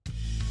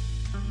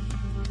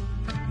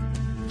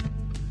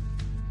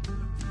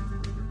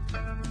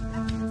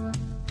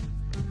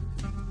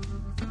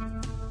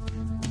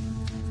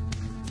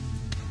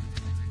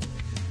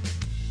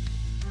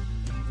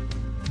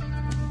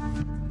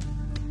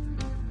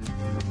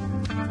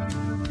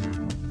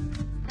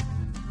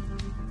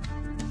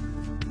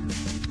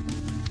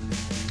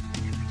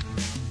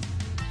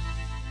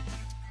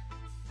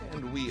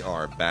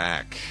are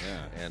back,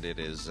 Yeah. and it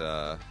is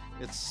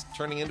it's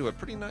turning into a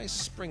pretty nice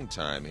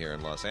springtime here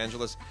in Los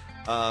Angeles.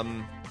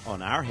 On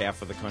our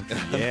half of the country,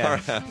 Our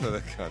half of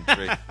the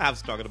country. I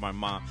was talking to my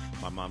mom.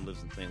 My mom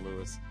lives in St.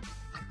 Louis.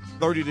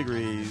 30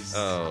 degrees.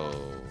 Oh,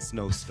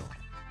 Snowstorm.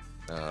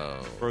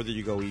 oh, Further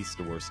you go east,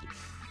 the worse it is.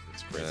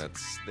 It's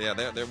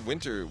crazy. their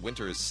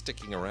winter is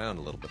sticking around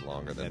a little bit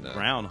longer than That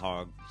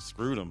groundhog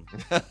screwed them.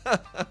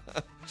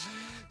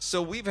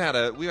 So we've had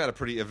a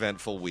pretty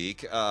eventful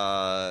week.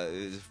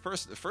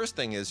 First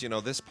thing is,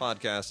 this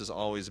podcast has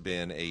always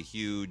been a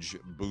huge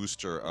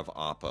booster of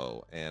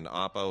Oppo, and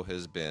Oppo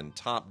has been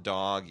top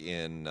dog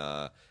in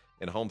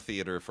home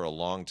theater for a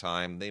long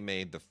time. They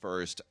made the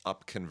first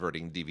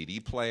up-converting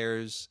DVD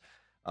players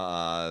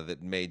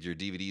that made your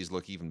DVDs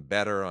look even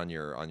better on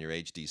your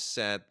HD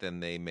set. Then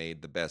they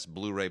made the best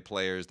Blu-ray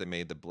players. They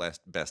made the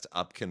best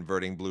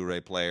up-converting Blu-ray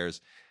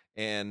players.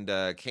 And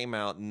came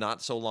out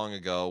not so long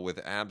ago with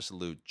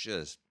absolute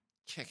just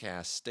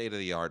kick-ass,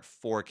 state-of-the-art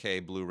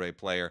 4K Blu-ray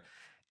player.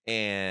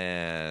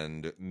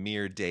 And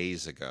mere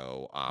days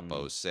ago,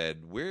 Oppo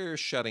said, we're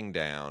shutting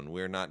down.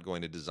 We're not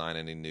going to design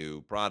any new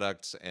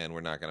products, and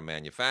we're not going to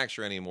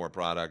manufacture any more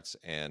products,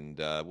 and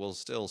we'll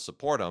still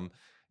support them,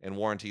 and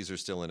warranties are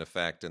still in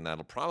effect, and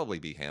that'll probably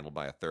be handled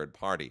by a third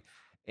party.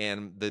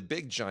 And the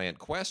big, giant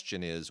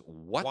question is,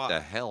 what the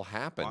hell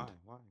happened?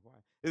 Why?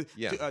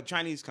 Yeah.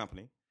 Chinese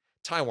company.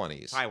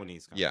 Taiwanese. Company.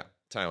 Yeah,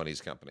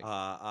 Taiwanese company.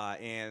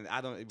 And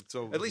I don't.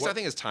 So at least I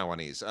think it's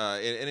Taiwanese.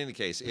 In any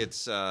case,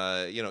 it's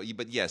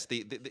But yes,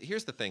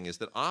 here's the thing: is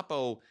that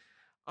Oppo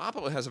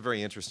has a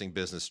very interesting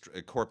business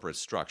corporate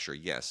structure.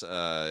 Yes,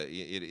 the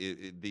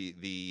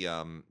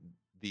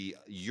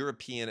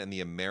European and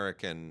the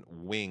American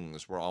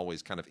wings were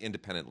always kind of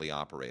independently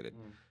operated.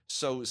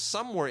 So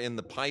somewhere in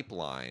the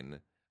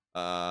pipeline,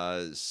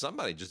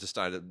 somebody just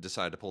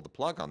decided to pull the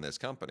plug on this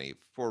company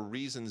for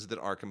reasons that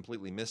are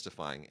completely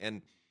mystifying.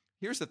 And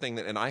here's the thing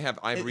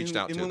I've reached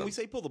out to them. And when we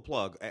say pull the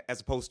plug,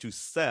 as opposed to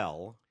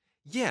sell,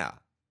 yeah,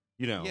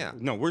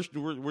 no,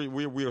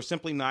 we are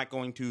simply not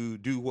going to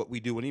do what we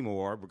do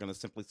anymore. We're going to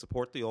simply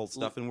support the old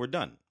stuff, and we're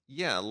done.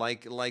 Yeah,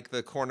 like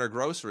the corner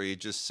grocery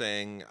just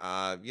saying,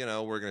 we're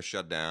going to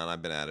shut down.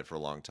 I've been at it for a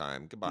long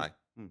time. Goodbye.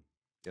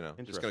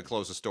 Just going to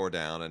close the store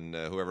down, and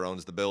whoever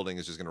owns the building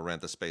is just going to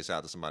rent the space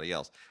out to somebody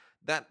else.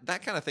 That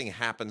kind of thing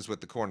happens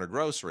with the corner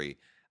grocery.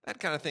 That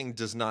kind of thing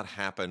does not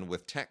happen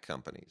with tech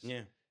companies.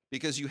 Yeah.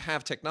 Because you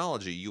have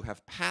technology, you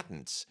have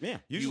patents. Yeah,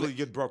 usually you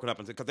get broken up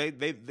into because they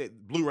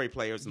Blu-ray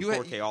players and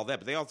 4K, all that,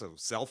 but they also have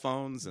cell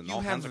phones and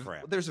all kinds of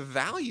crap. There's a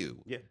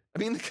value. Yeah. I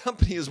mean, the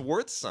company is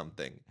worth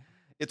something.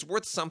 It's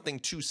worth something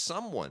to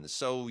someone.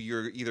 So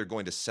you're either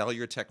going to sell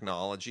your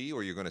technology,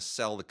 or you're going to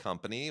sell the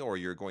company, or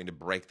you're going to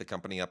break the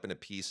company up into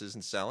pieces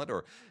and sell it,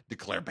 or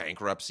declare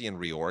bankruptcy and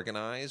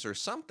reorganize or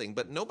something.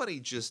 But nobody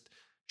just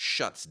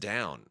shuts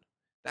down.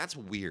 That's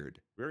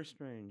weird. Very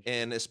strange.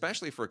 And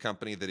especially for a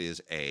company that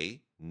is A,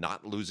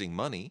 not losing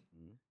money,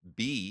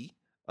 B,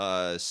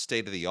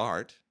 state of the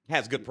art.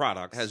 Has good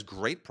products. Has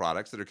great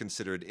products that are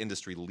considered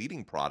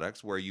industry-leading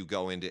products, where you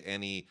go into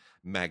any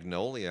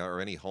Magnolia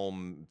or any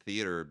home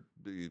theater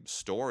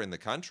store in the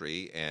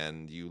country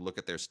and you look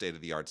at their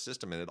state-of-the-art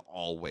system, and it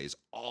always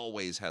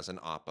has an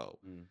Oppo.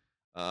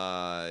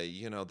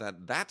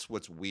 That's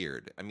what's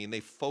weird. I mean,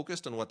 they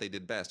focused on what they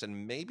did best,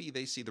 and maybe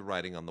they see the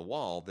writing on the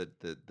wall that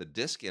the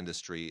disc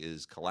industry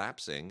is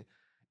collapsing,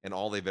 and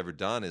all they've ever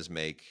done is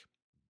make,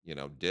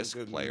 disc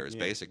players,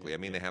 basically. I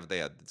mean, they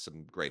had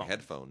some great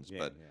headphones,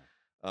 but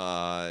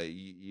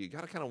you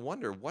got to kind of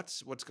wonder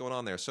what's going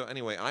on there. So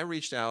anyway, I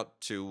reached out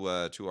to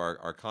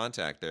our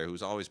contact there,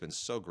 who's always been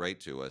so great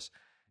to us,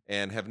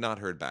 and have not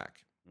heard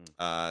back.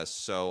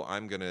 So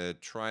I'm going to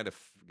try to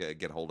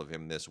get hold of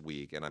him this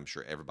week, and I'm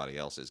sure everybody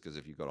else is, because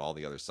if you go to all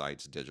the other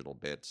sites, Digital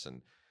Bits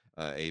and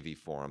AV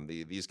Forum,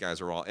 these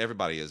guys are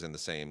everybody is in the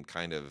same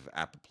kind of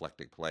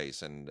apoplectic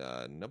place, and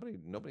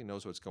nobody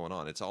knows what's going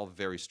on. It's all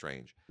very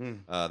strange.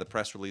 The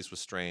press release was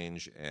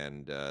strange,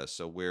 and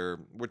so we're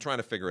trying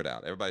to figure it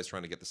out. Everybody's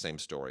trying to get the same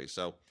story.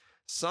 So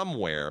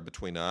somewhere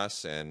between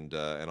us and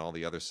all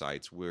the other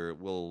sites,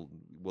 we'll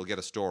get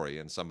a story,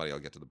 and somebody will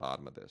get to the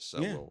bottom of this.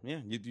 So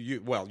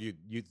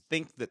you'd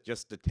think that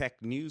just the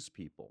tech news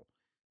people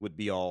would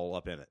be all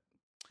up in it.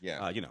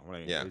 Yeah,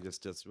 Yeah.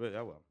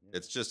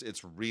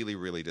 It's really,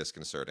 really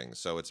disconcerting.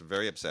 So it's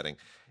very upsetting.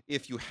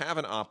 If you have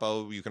an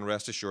Oppo, you can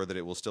rest assured that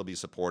it will still be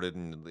supported,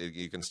 and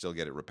you can still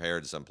get it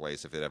repaired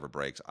someplace if it ever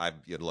breaks.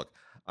 Look,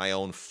 I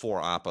own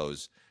 4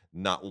 Oppos.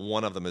 Not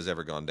one of them has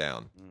ever gone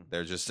down.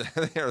 They're just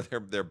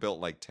they're built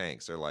like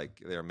tanks.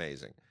 They're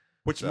amazing.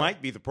 Which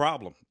might be the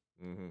problem.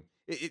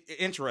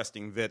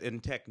 Interesting that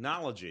in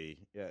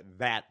technology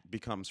that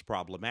becomes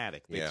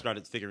problematic. They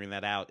started figuring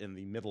that out in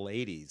the middle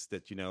 80s,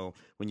 that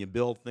when you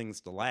build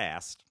things to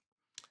last,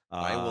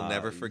 I will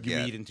never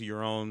forget. You eat into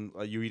your own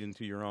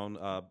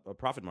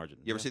profit margin.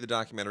 You ever see the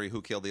documentary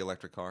Who Killed the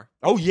Electric Car?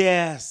 Oh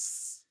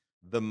yes.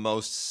 The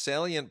most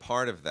salient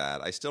part of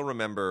that, I still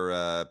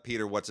remember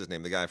Peter, what's his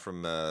name? The guy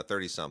from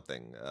 30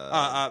 something.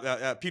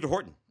 Peter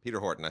Horton. Peter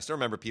Horton. I still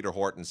remember Peter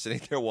Horton sitting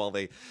there while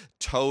they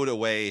towed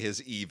away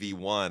his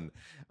EV1,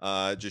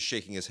 just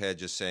shaking his head,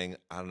 just saying,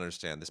 I don't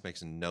understand. This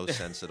makes no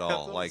sense at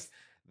all. Like,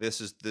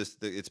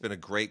 it's been a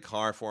great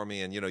car for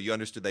me. And, you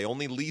understood they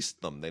only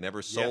leased them. They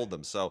never sold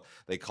them. So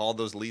they called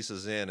those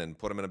leases in and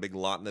put them in a big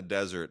lot in the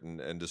desert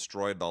and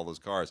destroyed all those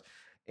cars.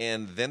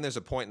 And then there's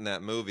a point in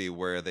that movie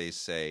where they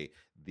say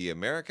the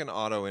American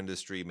auto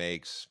industry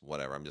makes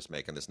whatever, I'm just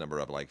making this number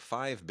up, like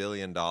 $5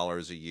 billion a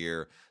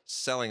year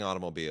selling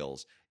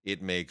automobiles.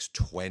 It makes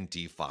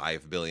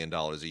 $25 billion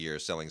a year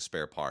selling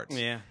spare parts.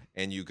 Yeah.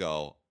 And you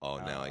go, oh,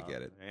 now I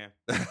get it.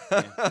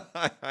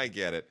 Yeah. I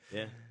get it.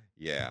 Yeah.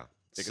 Yeah.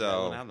 Figure that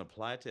one out and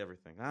apply it to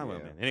everything. Oh, well,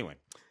 man. Anyway.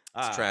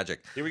 It's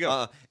tragic. Here we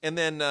go. And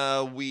then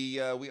we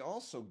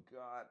also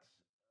got,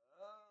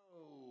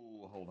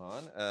 hold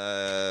on,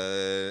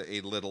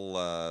 a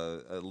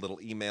little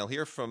email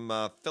here from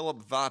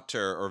Philip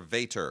Vater or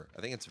Vater.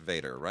 I think it's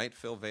Vader, right?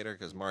 Phil Vader,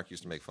 because Mark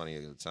used to make fun of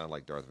you. It sounded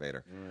like Darth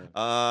Vader.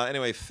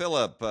 Anyway,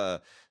 Philip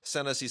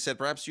sent us. He said,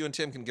 perhaps you and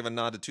Tim can give a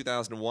nod to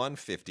 2001,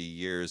 50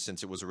 years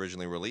since it was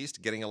originally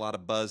released. Getting a lot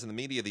of buzz in the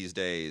media these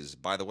days.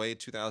 By the way,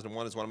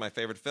 2001 is one of my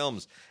favorite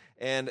films.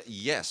 And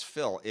yes,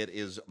 Phil, it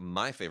is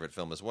my favorite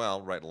film as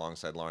well, right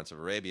alongside Lawrence of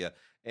Arabia.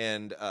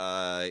 And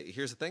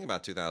here's the thing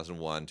about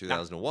 2001.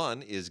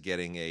 2001 is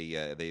getting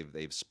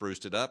they've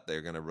spruced it up.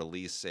 They're going to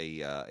release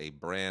a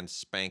brand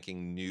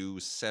spanking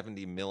new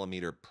 70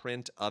 millimeter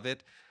print of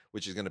it,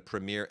 which is going to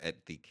premiere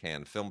at the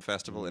Cannes Film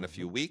Festival in a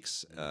few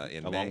weeks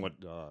in May. Along with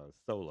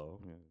Solo.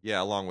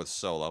 Yeah, along with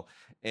Solo.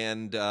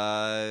 And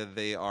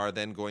they are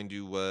then going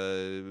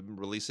to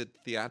release it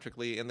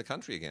theatrically in the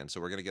country again. So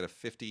we're going to get a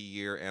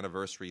 50-year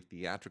anniversary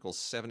theatrical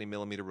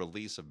 70-millimeter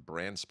release of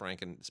brand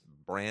spanking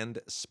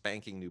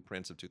new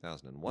prints of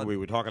 2001. We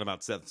were talking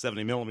about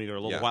 70 millimeter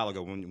a little while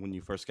ago when you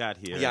first got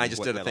here. Yeah, I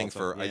just did a thing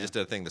I just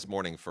did a thing this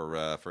morning for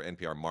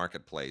NPR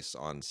Marketplace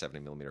on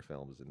 70 millimeter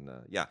films, and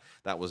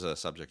that was a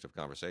subject of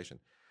conversation.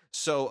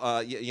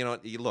 So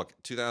you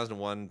look,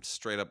 2001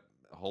 straight up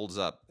holds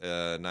up.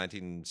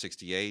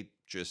 1968,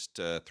 just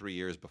 3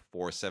 years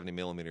before 70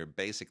 millimeter,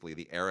 basically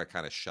the era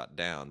kind of shut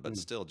down, but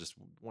still just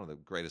one of the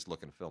greatest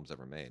looking films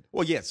ever made.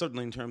 Well, yeah,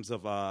 certainly in terms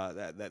of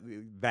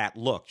that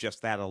look,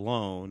 just that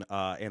alone,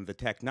 and the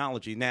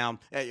technology. Now,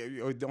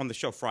 on the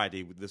show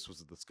Friday, this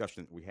was a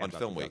discussion that we had on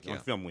Film Week. On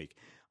Film Week.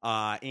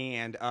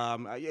 And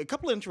a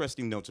couple of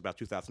interesting notes about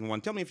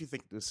 2001. Tell me if you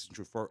think this is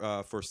true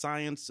for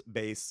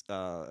science-based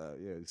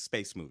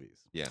space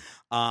movies. Yeah.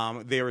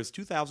 There is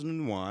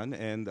 2001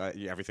 and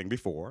everything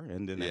before,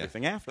 and then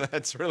everything after.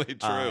 That's really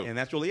true. And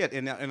that's really it.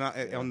 And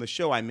on the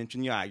show, I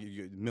mentioned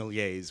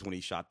Méliès when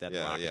he shot that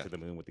rocket to the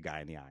moon with the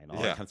guy in the eye and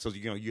all that kind of, so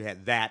you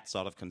had that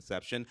sort of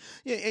conception.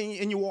 Yeah,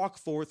 and you walk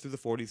forward through the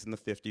 40s and the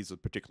 50s,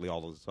 particularly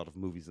all those sort of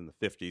movies in the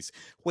 50s,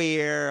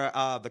 where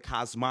the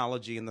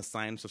cosmology and the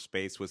science of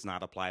space was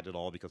not applied at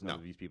all because none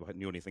of these people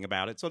knew anything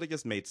about it, so they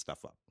just made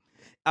stuff up.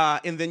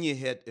 And then you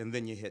hit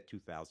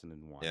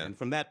 2001, and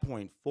from that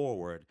point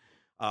forward,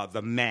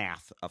 the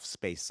math of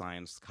space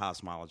science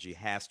cosmology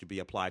has to be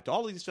applied to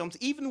all of these films,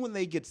 even when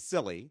they get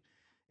silly,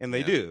 and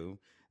they do.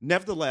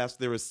 Nevertheless,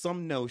 there is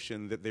some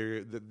notion that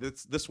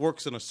this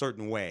works in a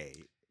certain way.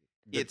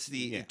 It's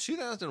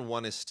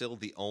 2001 is still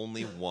the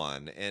only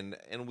one, and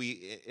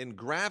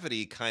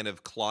Gravity kind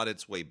of clawed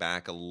its way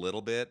back a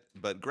little bit,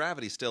 but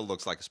Gravity still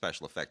looks like a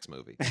special effects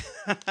movie.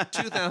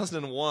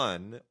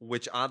 2001,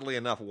 which oddly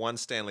enough won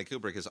Stanley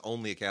Kubrick his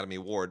only Academy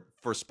Award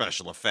for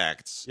special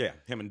effects. Yeah,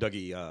 him and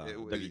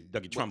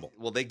Dougie Trumbull.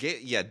 Well,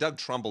 Doug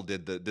Trumbull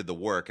did the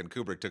work, and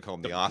Kubrick took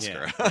home the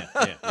Oscar.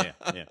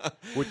 Yeah.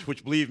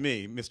 Which believe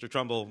me, Mr.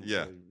 Trumbull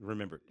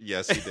remembered.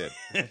 Yes, he did.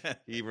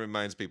 He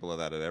reminds people of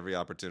that at every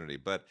opportunity,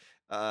 but.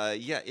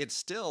 It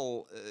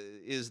still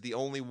is the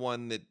only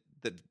one that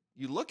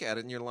you look at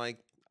it and you're like,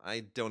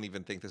 I don't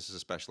even think this is a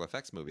special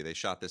effects movie. They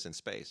shot this in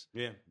space.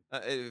 Yeah.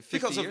 50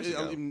 because years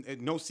ago.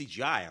 No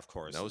CGI, of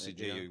course. No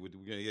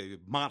CGI.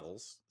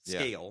 Models,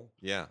 scale,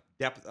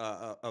 depth,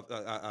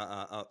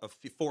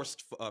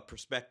 forced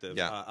perspective.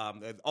 Yeah.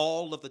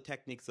 All of the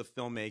techniques of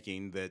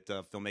filmmaking that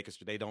filmmakers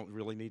today don't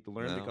really need to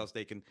learn because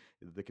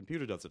the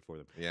computer does it for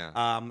them.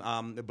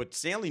 Yeah. But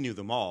Stanley knew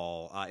them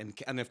all,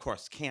 and of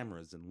course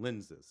cameras and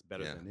lenses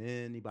better than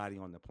anybody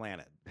on the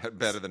planet.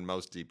 Better than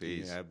most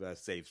DPs. Yeah,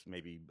 save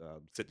maybe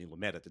Sidney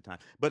Lumet at the time,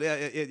 but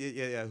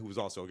who was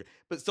also.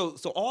 But so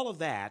all of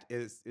that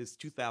is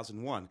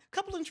 2001. A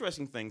couple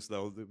interesting things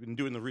though, in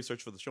doing the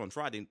research for the show on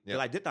Friday that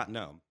I did not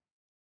know,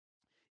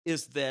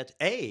 is that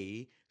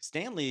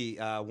Stanley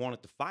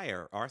wanted to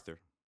fire Arthur.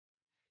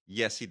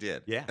 Yes, he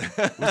did. Yeah,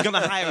 he was going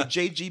to hire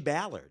J.G.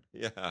 Ballard.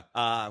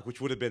 Yeah,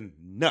 which would have been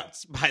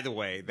nuts. By the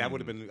way, that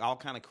would have been all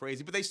kind of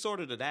crazy. But they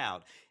sorted it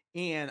out.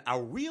 And a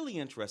really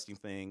interesting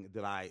thing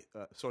that I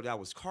sorted out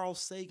was Carl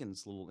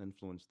Sagan's little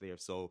influence there.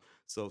 So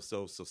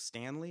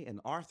Stanley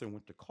and Arthur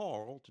went to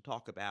Carl to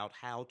talk about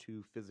how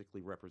to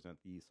physically represent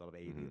the sort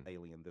of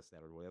alien, this,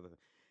 that, or whatever.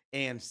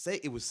 And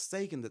it was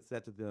Sagan that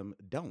said to them,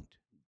 "Don't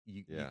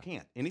You Yeah.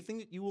 can't. Anything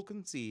that you will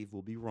conceive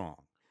will be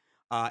wrong.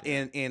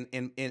 Yeah.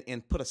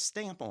 And put a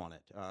stamp on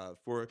it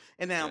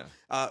now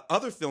Yeah.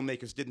 other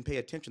filmmakers didn't pay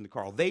attention to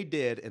Carl. They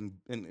did,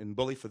 and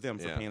bully for them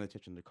for Yeah. paying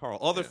attention to Carl.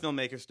 Other Yeah.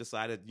 filmmakers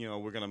decided,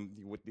 we're gonna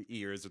with the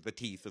ears or the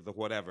teeth or the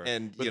whatever,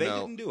 And but they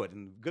didn't do it.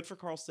 And good for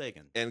Carl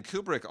Sagan. And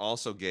Kubrick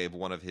also gave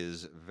one of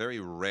his very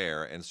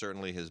rare and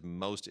certainly his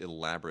most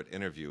elaborate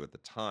interview at the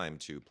time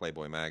to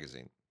Playboy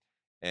magazine.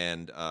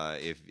 And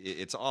if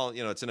it's all,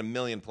 it's in a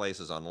million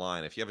places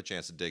online. If you have a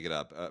chance to dig it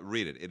up,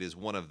 read it. It is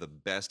one of the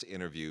best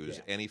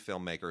interviews any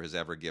filmmaker has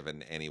ever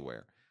given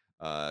anywhere.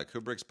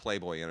 Kubrick's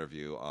Playboy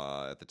interview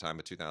at the time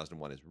of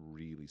 2001 is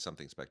really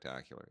something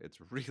spectacular. It's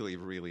really,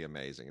 really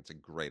amazing. It's a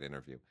great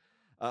interview.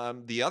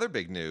 The other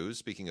big news,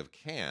 speaking of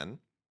Cannes,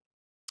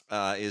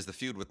 is the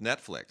feud with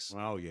Netflix.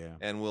 Oh yeah.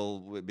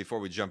 And before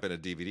we jump into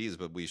DVDs,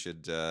 but we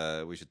should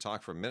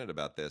talk for a minute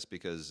about this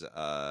because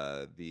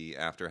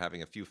after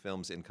having a few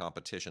films in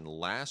competition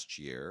last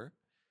year,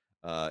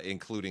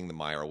 including the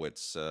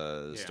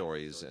Meyerowitz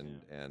stories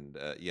and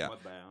Mudbound.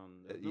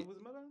 Was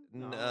it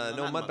Mudbound?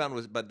 No, Mudbound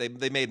was, but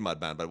they made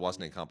Mudbound, but it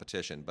wasn't in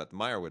competition. But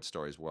Meyerowitz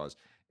stories was.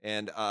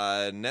 And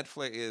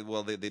Netflix,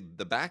 well, the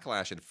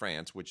backlash in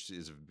France, which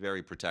is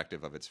very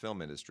protective of its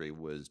film industry,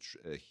 was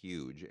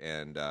huge.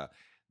 And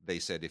they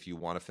said if you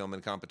want to film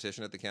in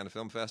competition at the Cannes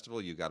Film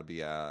Festival, you have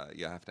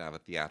to have a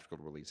theatrical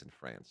release in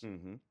France.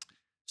 Mm-hmm.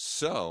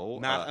 So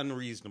not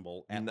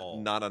unreasonable at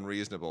all. Not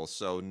unreasonable.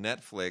 So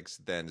Netflix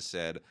then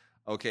said,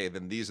 okay,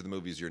 then these are the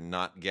movies you're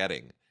not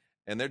getting.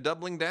 And they're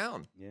doubling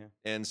down. Yeah.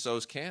 And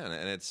so's Cannes.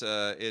 And it's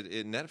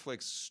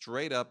Netflix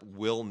straight up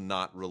will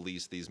not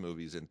release these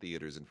movies in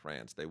theaters in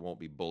France. They won't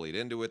be bullied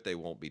into it. They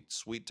won't be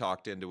sweet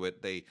talked into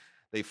it.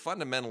 They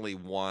fundamentally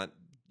want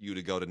you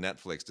to go to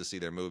Netflix to see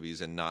their movies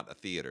and not a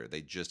theater.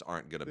 They just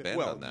aren't going to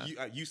bend on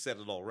that. You said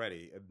it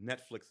already.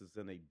 Netflix is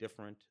in a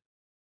different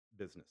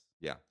business.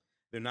 Yeah.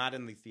 They're not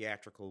in the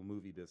theatrical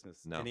movie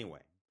business anyway.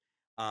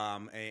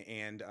 But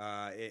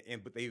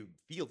they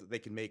feel that they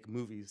can make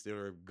movies that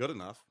are good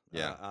enough,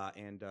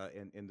 and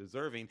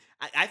deserving.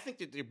 I think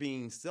that they're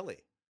being silly.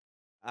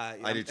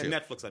 I do too.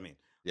 Netflix, I mean.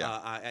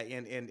 Yeah.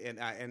 And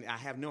I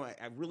have no, I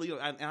really,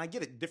 and I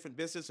get it, different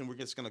business, and we're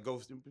just going to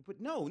go, but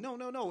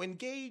no,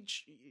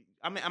 engage.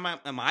 I mean,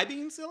 am I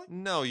being silly?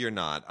 No, you're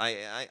not.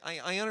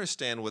 I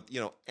understand what,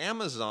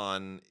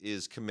 Amazon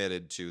is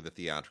committed to the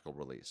theatrical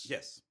release.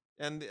 Yes.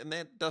 And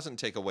that doesn't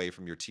take away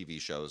from your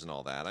TV shows and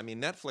all that. I mean,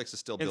 Netflix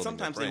is still building and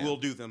sometimes their brand. They will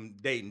do them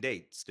date and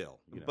date still.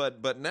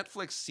 But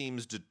Netflix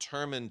seems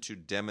determined to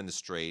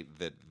demonstrate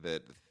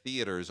that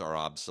theaters are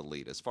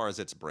obsolete as far as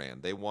its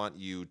brand. They want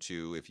you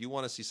to, if you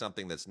want to see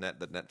something that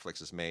Netflix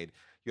has made,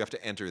 you have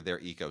to enter their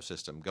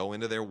ecosystem, go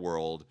into their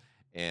world,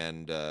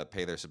 and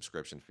pay their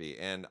subscription fee.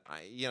 And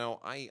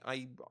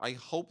I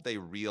hope they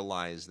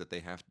realize that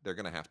they're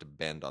going to have to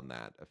bend on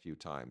that a few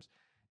times.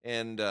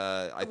 And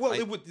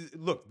it would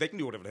look. They can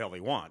do whatever the hell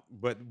they want,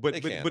 but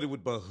it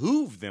would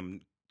behoove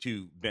them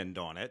to bend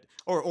on it,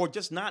 or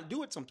just not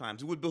do it.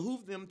 Sometimes it would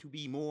behoove them to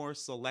be more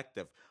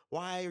selective.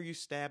 Why are you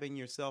stabbing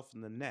yourself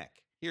in the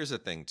neck? Here's the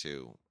thing,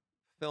 too: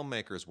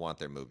 filmmakers want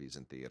their movies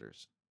in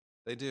theaters.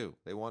 They do.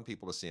 They want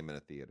people to see them in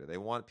a theater. They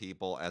want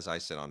people, as I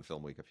said on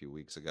Film Week a few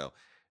weeks ago,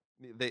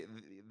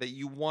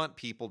 you want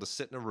people to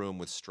sit in a room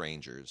with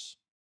strangers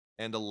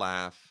and to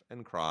laugh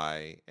and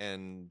cry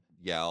and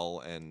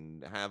yell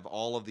and have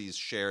all of these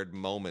shared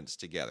moments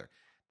together.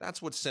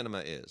 That's what cinema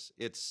is.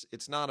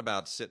 It's not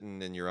about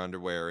sitting in your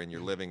underwear in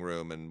your living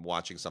room and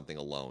watching something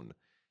alone.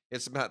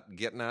 It's about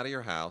getting out of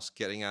your house,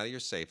 getting out of your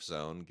safe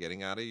zone,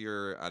 getting out of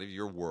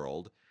your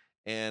world,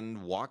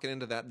 and walking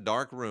into that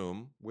dark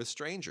room with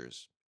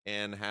strangers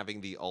and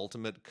having the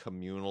ultimate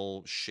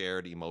communal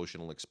shared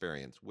emotional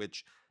experience,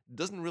 which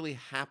doesn't really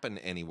happen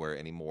anywhere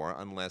anymore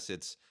unless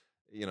it's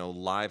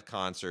live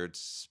concerts,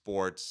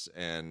 sports,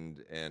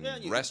 and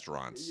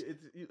restaurants.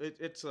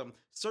 It's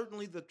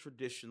certainly the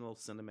traditional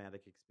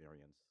cinematic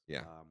experience.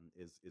 Yeah,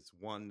 is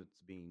one that's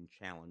being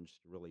challenged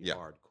really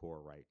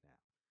hardcore right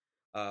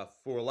now.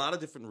 For a lot of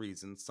different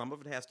reasons. Some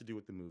of it has to do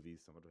with the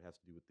movies. Some of it has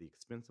to do with the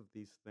expense of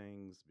these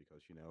things,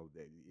 because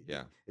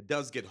it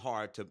does get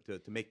hard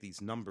to make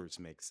these numbers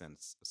make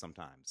sense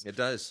sometimes. It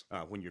does.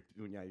 When you're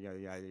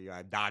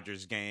a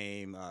Dodgers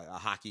game, a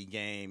hockey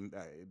game,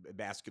 a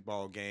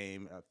basketball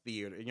game, a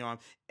theater,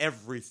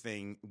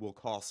 everything will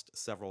cost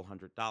several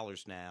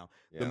 $100s now.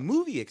 Yeah. The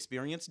movie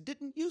experience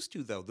didn't used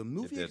to, though. The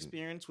movie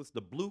experience was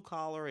the blue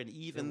collar and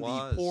even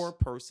the poor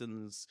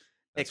person's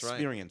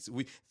experience.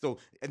 Right. So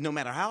no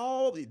matter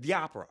how the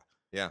opera,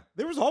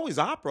 there was always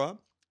opera.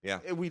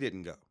 Yeah, we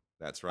didn't go.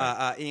 That's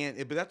right.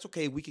 But that's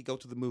okay. We could go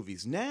to the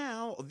movies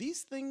now.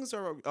 These things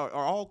are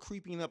all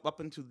creeping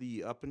up into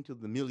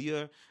the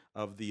milieu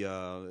of the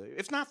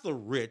if not the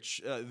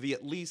rich, the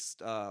at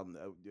least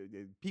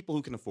people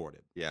who can afford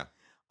it. Yeah.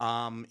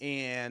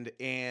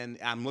 And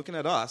I'm looking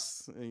at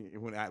us,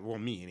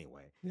 me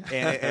anyway, Yeah.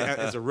 and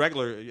as a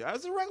regular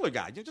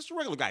guy, just a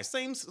regular guy,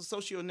 same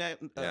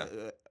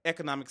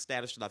economic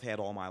status that I've had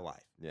all my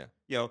life. Yeah.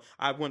 You know,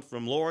 I went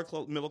from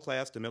middle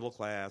class to middle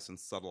class and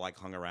sort of like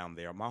hung around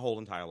there my whole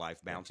entire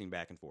life, bouncing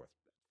back and forth.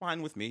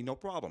 Fine with me, no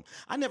problem.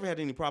 I never had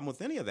any problem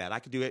with any of that. I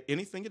could do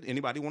anything that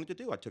anybody wanted to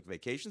do. I took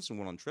vacations and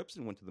went on trips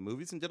and went to the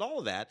movies and did all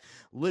of that,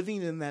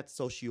 living in that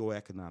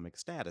socioeconomic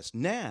status.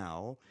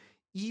 Now,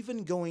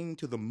 even going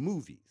to the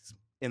movies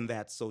in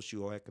that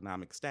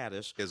socioeconomic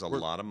status is a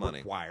lot of money.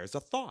 Requires a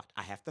thought.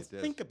 I have to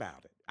think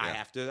about it.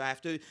 Yeah.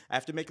 I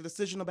have to make a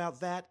decision about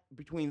that,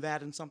 between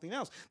that and something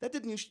else. That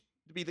didn't used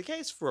to be the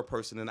case for a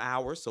person in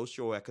our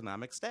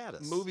socioeconomic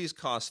status. Movies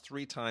cost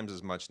 3 times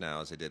as much now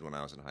as they did when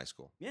I was in high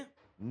school. Yeah.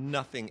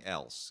 Nothing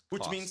else.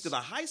 Which means to the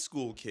high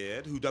school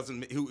kid who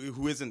doesn't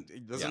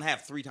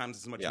have 3 times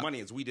as much money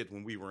as we did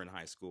when we were in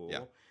high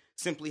school,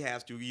 simply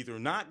has to either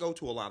not go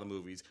to a lot of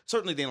movies.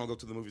 Certainly, they don't go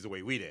to the movies the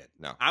way we did.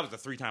 No, I was a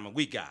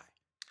 3-time-a-week guy.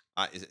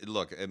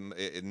 Look,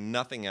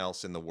 nothing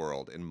else in the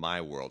world, in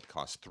my world,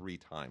 costs 3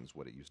 times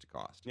what it used to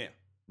cost. Yeah,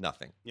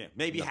 nothing. Yeah,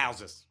 maybe nothing.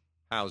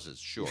 Houses,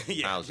 sure.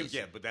 Yeah, houses.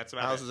 Yeah, but that's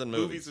about houses it. and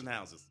movies and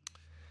houses.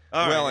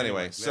 All well, right,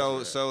 anyway,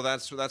 so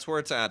that's where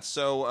it's at.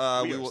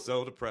 So we are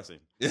so depressing.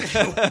 we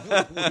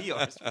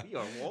are.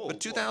 Whoa, but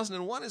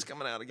 2001 is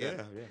coming out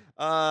again.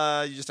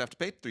 Yeah. You just have to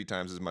pay 3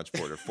 times as much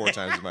for it, or 4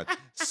 times as much.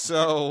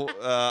 So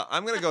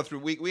I'm going to go through.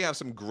 We have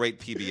some great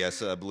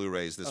PBS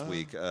Blu-rays this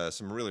week.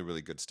 Some really,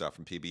 really good stuff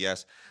from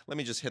PBS. Let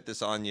me just hit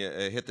this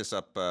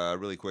up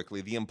really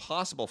quickly. The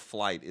Impossible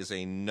Flight is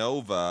a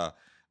Nova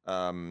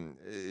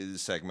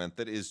segment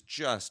that is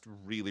just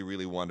really,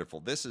 really wonderful.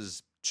 This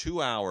is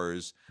 2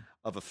 hours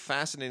of a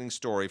fascinating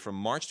story from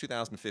March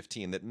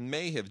 2015 that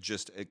may have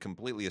just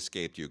completely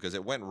escaped you because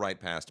it went right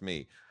past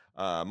me.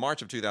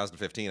 March of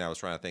 2015, I was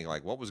trying to think,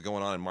 like, what was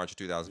going on in March of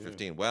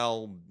 2015? Yeah.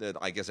 Well,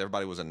 I guess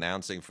everybody was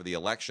announcing for the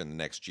election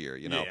next year.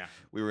 You know,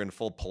 we were in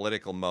full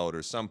political mode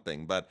or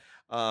something. But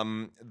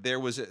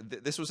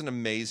this was an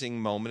amazing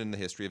moment in the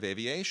history of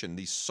aviation.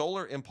 The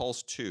Solar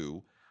Impulse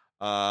 2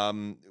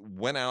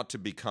 went out to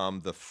become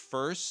the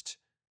first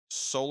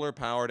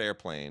solar-powered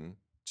airplane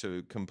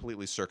to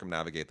completely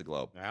circumnavigate the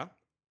globe. Yeah.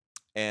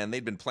 And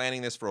they'd been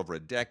planning this for over a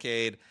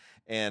decade.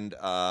 And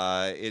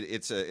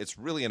it's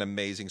really an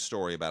amazing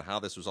story about how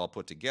this was all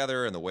put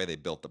together and the way they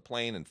built the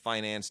plane and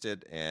financed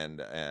it. And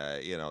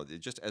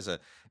just as a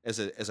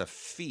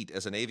feat,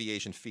 as an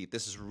aviation feat,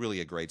 this is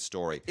really a great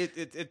story.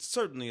 It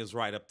certainly is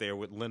right up there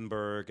with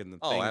Lindbergh and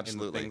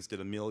the things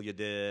that Amelia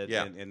did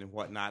and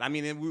whatnot. I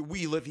mean,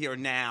 we live here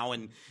now,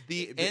 and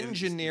the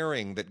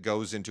engineering that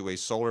goes into a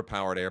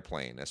solar-powered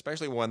airplane,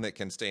 especially one that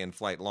can stay in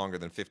flight longer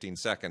than 15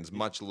 seconds,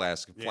 much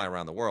less fly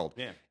around the world,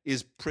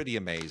 is pretty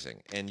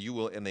amazing. And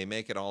they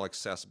make it all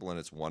accessible, and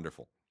it's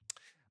wonderful.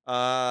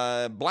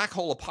 Black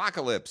Hole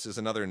Apocalypse is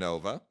another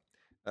Nova.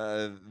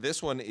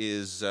 This one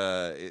is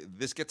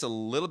this gets a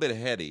little bit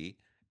heady,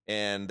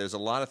 and there's a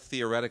lot of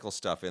theoretical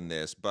stuff in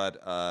this.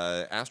 But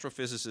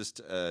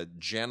astrophysicist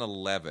Jana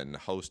Levin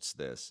hosts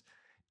this,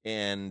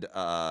 and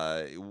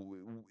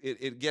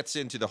it gets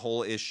into the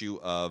whole issue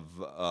of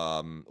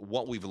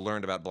what we've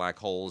learned about black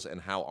holes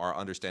and how our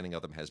understanding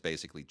of them has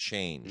basically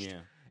changed. Yeah.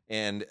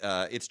 And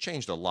it's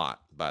changed a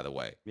lot, by the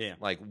way. Yeah.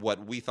 Like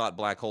what we thought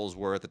black holes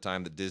were at the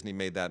time that Disney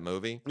made that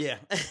movie. Yeah.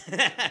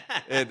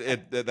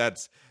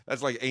 That's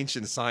like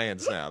ancient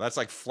science now. That's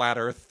like flat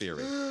Earth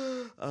theory.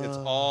 It's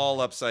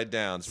all upside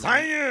down.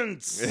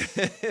 Science!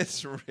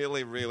 It's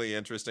really, really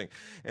interesting.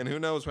 And who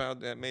knows how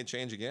that may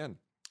change again.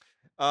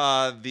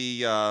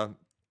 The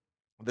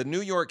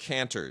New York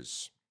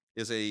Cantors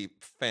is a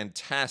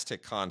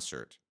fantastic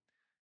concert.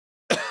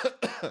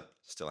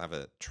 Still have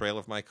a trail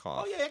of my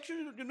cough. Oh yeah,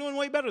 actually, you're doing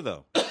way better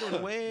though.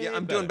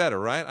 I'm doing better,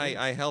 right?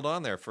 I held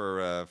on there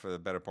for the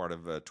better part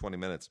of 20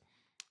 minutes.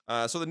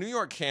 So the New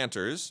York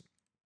Cantors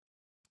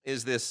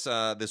is this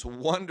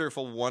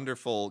wonderful,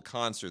 wonderful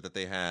concert that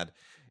they had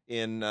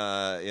in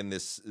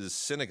this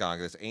synagogue,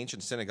 this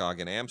ancient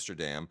synagogue in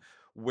Amsterdam,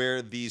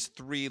 where these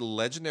 3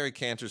 legendary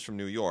cantors from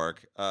New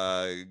York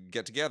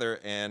get together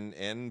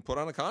and put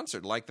on a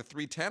concert like the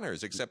 3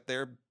 tenors, except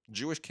they're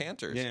Jewish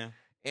cantors. Yeah.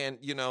 And,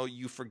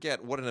 you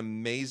forget what an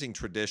amazing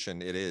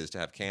tradition it is to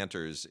have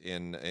cantors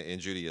in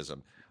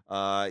Judaism.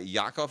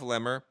 Yaakov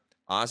Lemmer,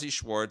 Ozzy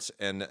Schwartz,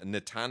 and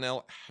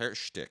Netanel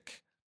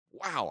Hershtik.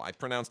 Wow, I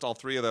pronounced all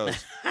 3 of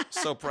those.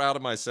 So proud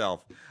of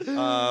myself.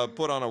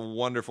 Put on a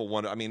wonderful.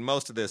 I mean,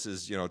 most of this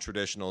is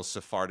traditional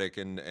Sephardic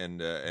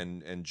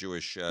and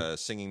Jewish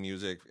singing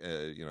music,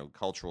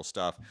 cultural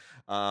stuff.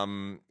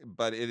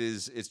 But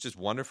it's just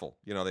wonderful.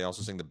 They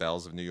also sing the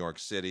bells of New York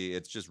City.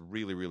 It's just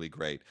really, really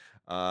great.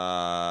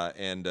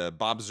 And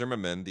Bob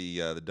Zimmerman,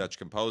 the Dutch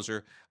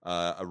composer,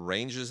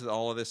 arranges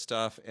all of this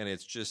stuff, and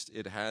it's just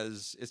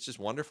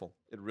wonderful.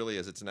 It really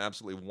is. It's an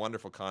absolutely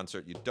wonderful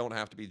concert. You don't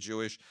have to be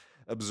Jewish,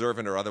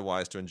 observant, or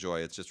otherwise to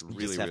enjoy. It's just really,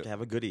 you just have to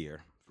have a good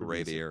ear.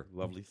 Great ear.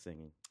 Lovely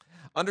singing.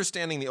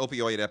 Understanding the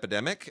opioid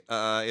epidemic.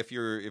 If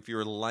you're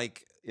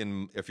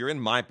in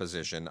my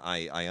position,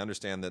 I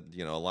understand that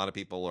a lot of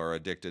people are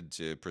addicted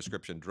to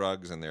prescription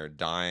drugs and they're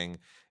dying,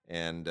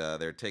 and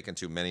they're taking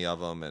too many of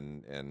them,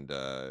 and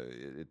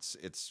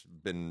it's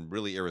been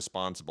really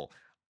irresponsible.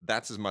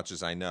 That's as much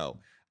as I know.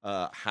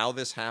 How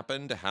this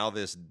happened, how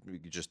this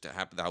just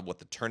happened, what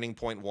the turning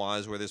point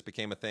was where this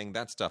became a thing,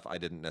 that stuff I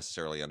didn't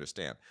necessarily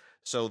understand.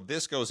 So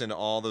this goes into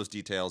all those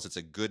details. It's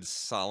a good,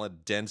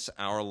 solid, dense,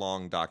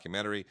 hour-long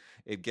documentary.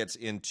 It gets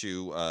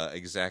into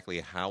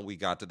exactly how we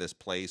got to this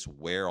place,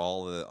 where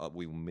all the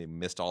we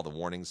missed all the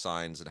warning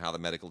signs, and how the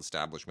medical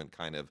establishment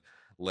kind of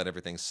let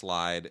everything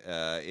slide.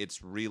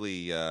 It's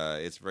really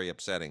it's very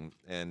upsetting,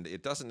 and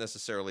it doesn't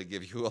necessarily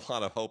give you a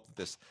lot of hope that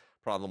this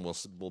problem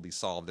will be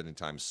solved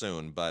anytime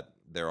soon. But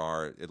there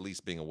are, at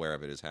least being aware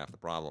of it is half the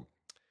problem.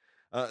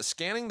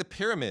 Scanning the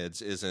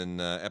Pyramids is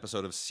an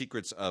episode of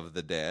Secrets of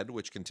the Dead,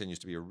 which continues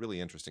to be a really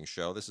interesting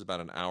show. This is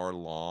about an hour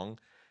long,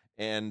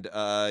 and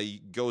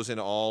goes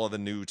into all of the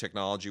new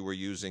technology we're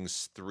using,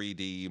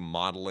 3D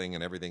modeling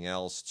and everything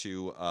else,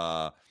 to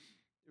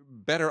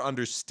better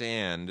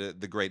understand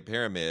the Great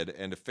Pyramid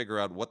and to figure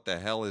out what the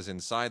hell is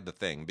inside the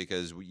thing,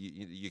 because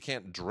you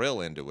can't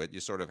drill into it.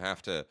 You sort of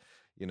have to,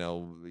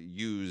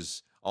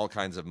 use all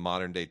kinds of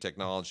modern day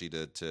technology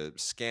to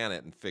scan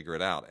it and figure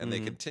it out. And they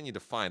continue to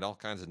find all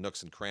kinds of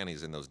nooks and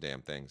crannies in those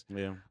damn things.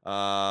 Yeah.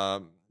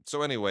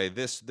 So anyway,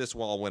 this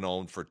all went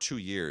on for 2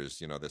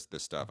 years.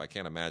 This stuff. I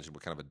can't imagine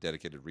what kind of a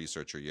dedicated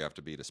researcher you have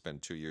to be to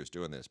spend 2 years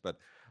doing this. But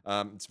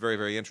it's very,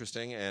 very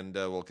interesting, and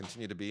will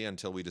continue to be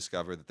until we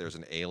discover that there's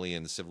an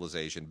alien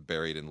civilization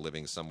buried and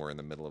living somewhere in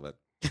the middle of it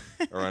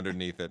or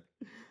underneath it.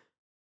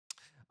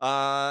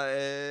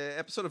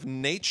 Episode of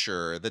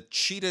Nature, The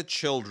Cheetah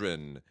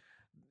Children.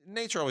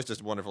 Nature always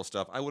does wonderful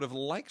stuff. I would have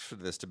liked for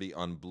this to be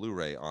on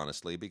Blu-ray,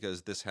 honestly,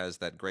 because this has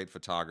that great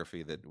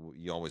photography that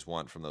you always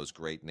want from those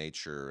great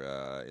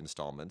Nature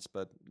installments,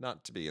 but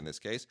not to be in this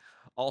case.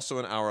 Also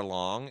an hour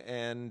long,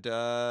 and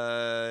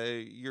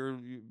you're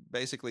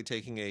basically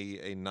taking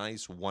a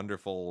nice,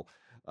 wonderful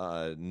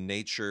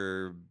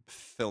nature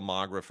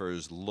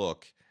filmographer's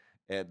look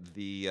at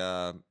the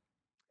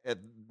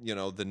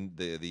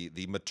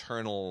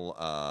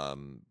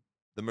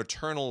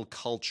maternal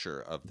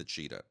culture of the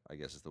cheetah, I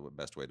guess is the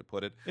best way to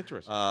put it.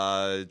 Interesting.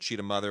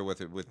 Cheetah mother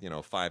with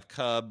 5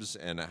 cubs,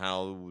 and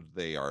how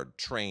they are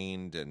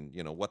trained, and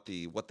what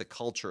the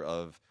culture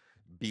of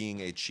being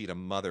a cheetah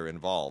mother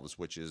involves,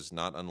 which is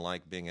not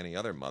unlike being any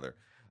other mother.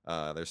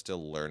 They're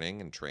still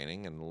learning and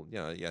training, and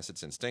yes,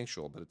 it's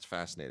instinctual, but it's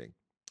fascinating.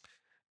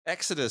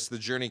 Exodus, The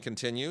Journey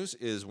Continues,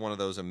 is one of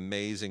those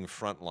amazing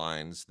front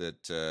lines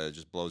that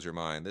just blows your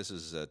mind. This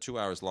is 2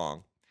 hours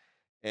long,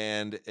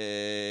 and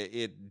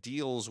it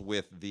deals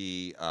with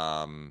the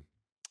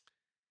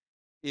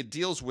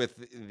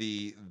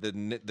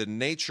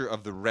nature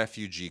of the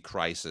refugee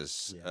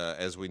crisis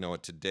as we know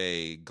it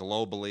today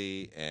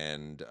globally,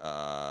 and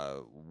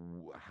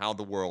how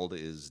the world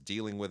is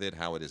dealing with it,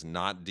 how it is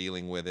not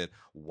dealing with it,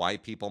 why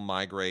people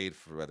migrate,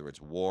 for whether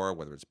it's war,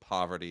 whether it's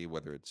poverty,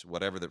 whether it's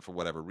for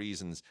whatever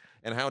reasons,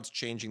 and how it's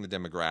changing the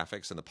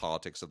demographics and the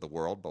politics of the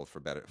world, both for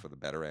the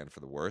better and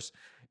for the worse.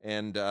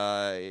 And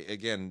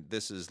again,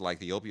 this is like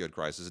the opioid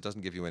crisis. It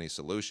doesn't give you any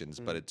solutions,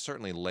 but it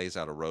certainly lays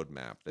out a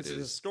roadmap. Is it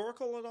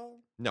historical at all?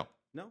 No.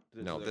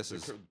 No. This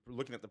is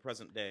looking at the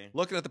present day.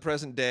 Looking at the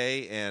present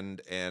day,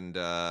 and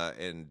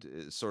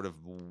sort of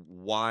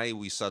why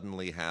we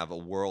suddenly have a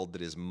world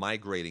that is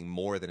migrating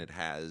more than it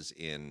has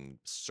in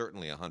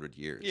certainly 100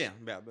 years. Yeah,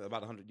 about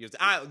 100 years.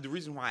 The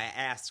reason why I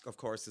ask, of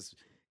course,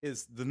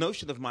 is the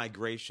notion of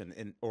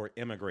migration or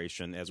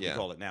immigration, as we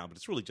call it now, but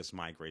it's really just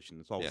migration.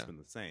 It's always been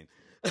the same.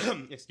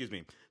 Excuse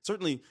me.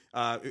 Certainly,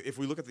 if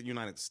we look at the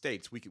United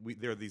States,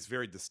 there are these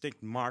very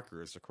distinct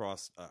markers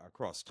across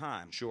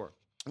time. Sure.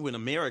 When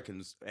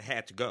Americans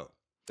had to go.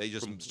 They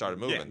just started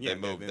moving. They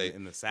moved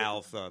in the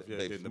South.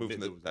 They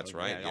moved. That's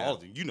right. All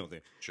of you know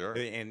that. Sure.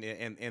 And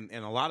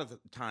a lot of the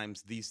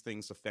times these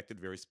things affected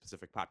very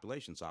specific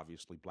populations.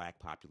 Obviously, black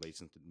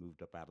populations that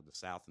moved up out of the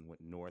South and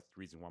went north. The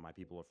reason why my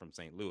people are from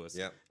St. Louis.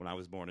 When I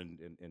was born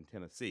in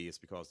Tennessee, is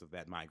because of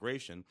that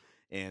migration.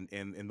 And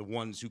the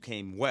ones who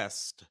came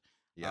west.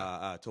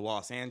 To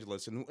Los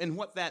Angeles, and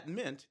what that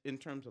meant in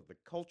terms of the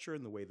culture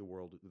and the way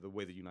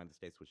the United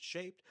States was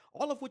shaped,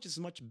 all of which is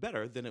much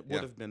better than it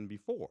would have been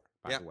before,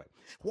 by the way.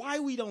 Why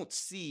we don't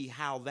see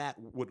how that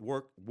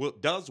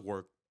does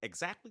work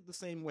exactly the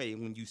same way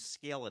when you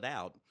scale it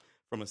out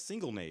from a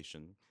single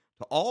nation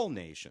to all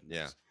nations.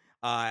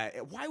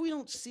 Why we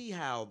don't see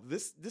how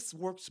this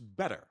works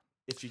better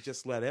if you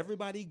just let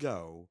everybody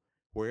go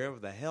wherever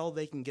the hell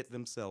they can get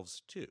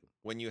themselves to.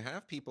 When you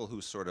have people who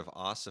sort of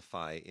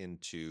ossify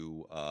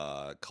into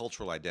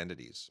cultural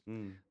identities,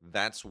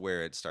 that's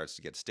where it starts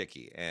to get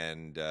sticky.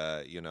 And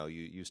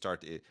you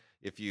start to,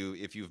 if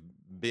you've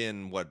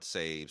been what,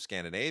 say,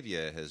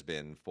 Scandinavia has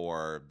been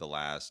for the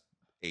last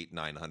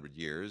 800-900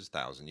 years,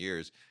 1,000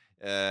 years,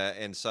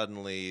 and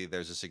suddenly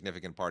there's a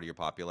significant part of your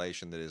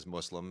population that is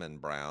Muslim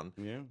and brown,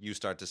 you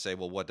start to say,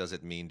 well, what does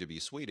it mean to be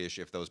Swedish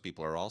if those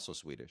people are also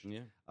Swedish?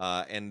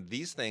 And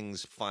these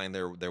things find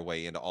their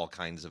way into all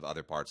kinds of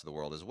other parts of the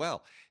world as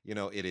well.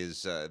 It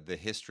is the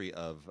history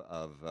of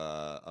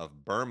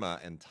Burma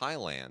and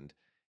Thailand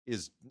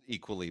is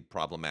equally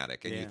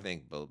problematic. And you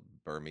think, well,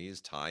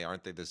 Burmese, Thai,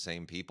 aren't they the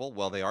same people?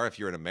 Well, they are if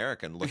you're an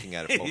American looking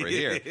at it from over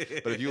here.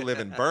 But if you live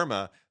in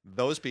Burma,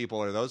 those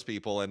people are those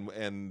people,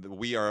 and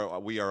we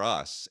are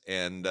us,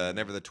 and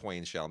never the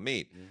twain shall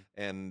meet.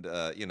 And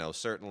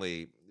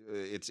certainly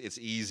it's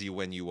easy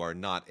when you are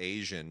not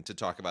Asian to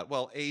talk about,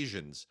 well,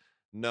 Asians.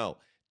 No.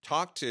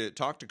 Talk to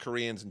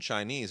Koreans and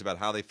Chinese about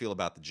how they feel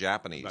about the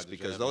Japanese,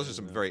 because those are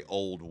some very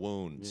old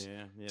wounds.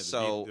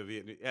 So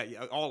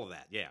all of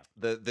that.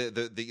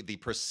 The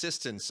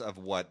persistence of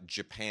what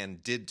Japan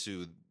did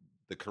to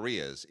the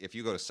Koreas. If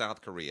you go to South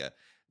Korea,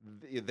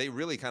 they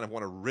really kind of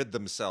want to rid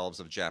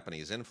themselves of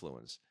Japanese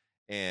influence.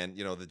 And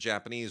the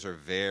Japanese are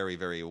very,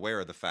 very aware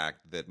of the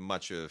fact that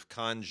much of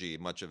kanji,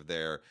 much of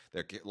a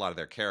lot of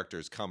their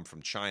characters come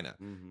from China.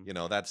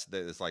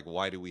 It's like,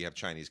 why do we have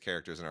Chinese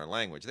characters in our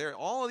language?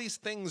 All of these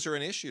things are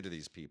an issue to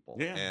these people.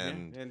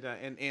 And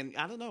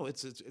I don't know.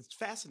 It's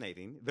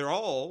fascinating. They're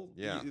all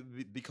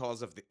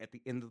because of at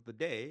the end of the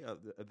day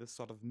this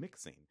sort of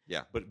mixing.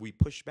 But we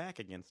push back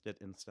against it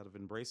instead of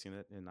embracing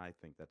it, and I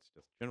think that's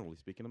just generally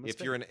speaking a mistake.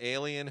 If you're an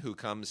alien who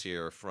comes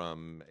here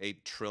from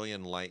 8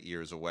 trillion light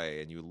years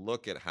away, and you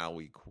look at how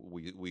we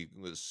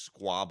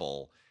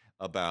squabble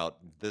about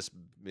this,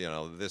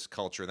 this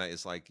culture, and that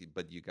is like,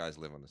 but you guys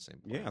live on the same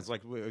planet. It's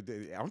like,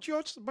 aren't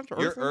you just a bunch of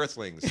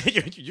Earthlings?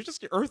 You're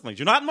just Earthlings.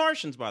 You're not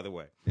Martians, by the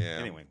way.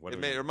 Anyway,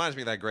 it reminds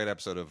me of that great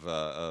episode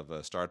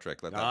of Star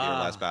Trek, Let That Be Your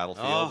Last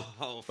Battlefield.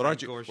 But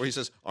aren't you? Where he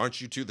says, "Aren't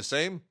you two the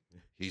same?"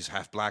 He's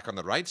half black on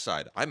the right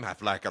side. I'm half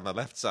black on the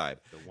left side.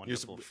 The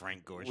wonderful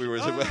Frank Gorshin. We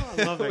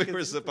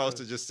were supposed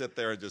to just sit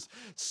there and just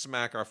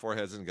smack our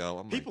foreheads and go,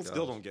 oh my People God.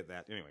 Still don't get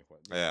that. Anyway.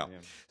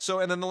 So,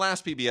 and then the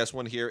last PBS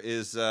one here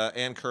is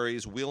Ann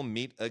Curry's We'll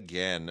Meet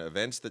Again.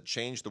 Events that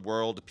changed the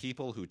world,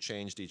 people who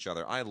changed each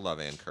other. I love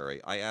Ann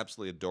Curry. I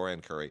absolutely adore Ann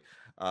Curry.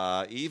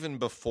 Even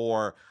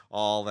before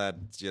all that,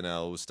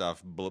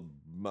 stuff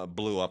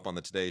blew up on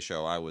the Today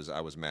Show, I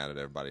was mad at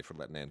everybody for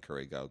letting Ann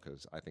Curry go,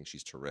 because I think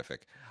she's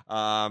terrific.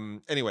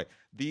 Anyway,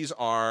 these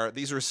are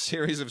a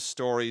series of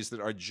stories that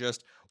are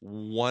just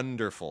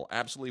wonderful,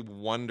 absolutely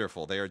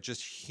wonderful. They are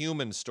just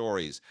human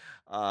stories.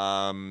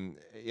 A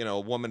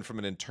woman from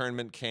an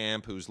internment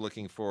camp who's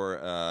looking for,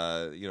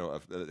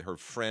 her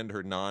friend,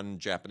 her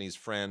non-Japanese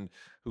friend,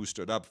 who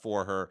stood up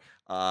for her.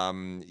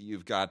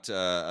 You've got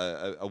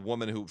a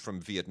woman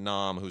from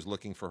Vietnam who's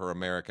looking for her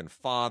American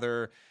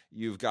father.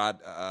 You've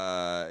got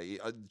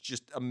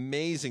just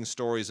amazing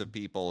stories of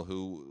people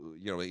who,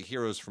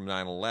 heroes from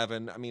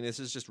 9/11. I mean, this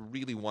is just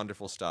really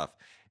wonderful stuff.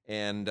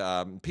 And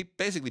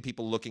basically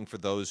people looking for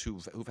those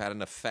who've had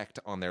an effect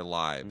on their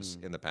lives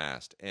in the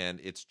past. And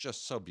it's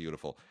just so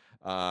beautiful.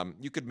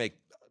 You could make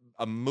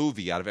a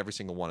movie out of every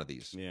single one of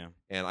these.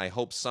 And I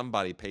hope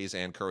somebody pays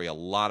Ann Curry a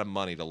lot of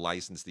money to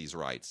license these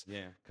rights.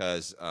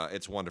 Because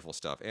it's wonderful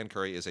stuff. Ann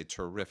Curry is a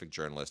terrific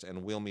journalist,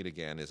 and We'll Meet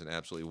Again is an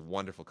absolutely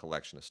wonderful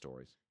collection of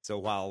stories. So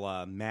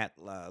while Matt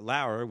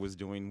Lauer was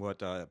doing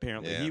what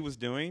apparently he was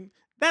doing,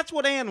 that's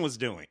what Ann was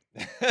doing.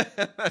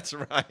 That's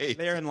right.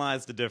 Therein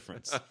lies the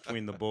difference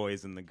between the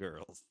boys and the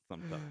girls.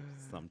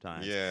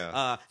 Sometimes. You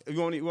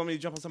want me to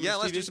jump on some? Yeah,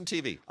 of let's do some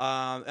TV.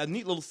 A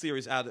neat little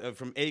series out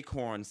from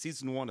Acorn,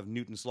 season 1 of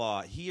Newton's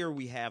Law. Here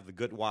we have The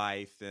Good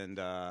Wife and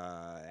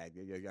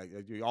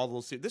all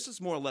those. This is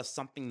more or less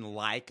something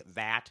like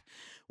that,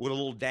 with a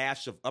little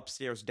dash of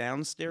upstairs,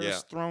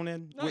 downstairs thrown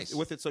in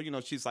with it. So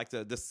she's like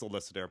this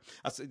solicitor.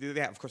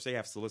 Of course, they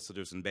have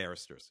solicitors and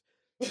barristers.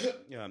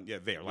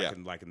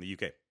 Like in the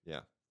UK.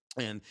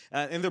 And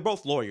they're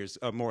both lawyers,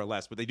 more or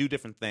less, but they do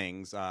different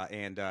things.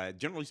 And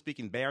generally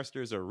speaking,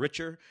 barristers are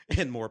richer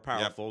and more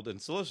powerful than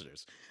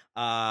solicitors.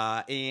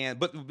 But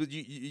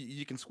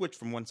you can switch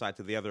from one side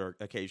to the other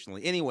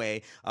occasionally.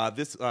 Anyway,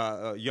 this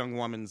young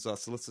woman's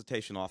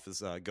solicitation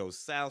office goes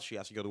south. She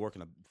has to go to work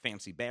in a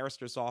fancy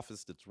barrister's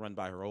office that's run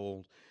by her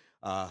old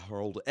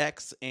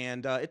ex,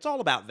 and it's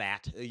all about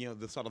that,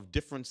 the sort of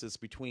differences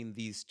between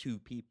these two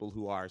people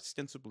who are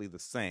ostensibly the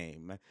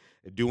same,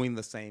 doing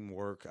the same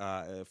work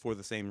for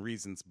the same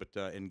reasons, but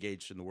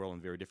engaged in the world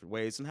in very different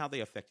ways, and how they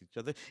affect each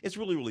other. It's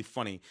really, really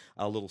funny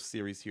little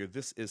series here.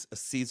 This is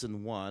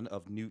season 1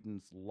 of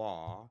Newton's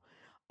Law,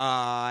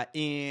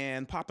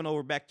 and popping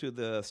over back to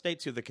the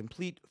States here, the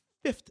complete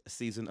 5th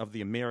season of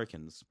The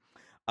Americans.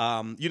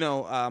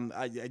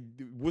 I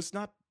was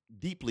not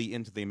deeply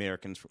into The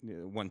Americans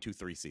 1, 2,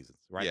 3 seasons,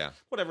 right?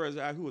 Whatever.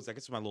 Who was that? I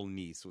guess my little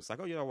niece was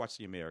like, "Oh, I watch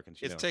The Americans."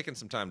 It's taken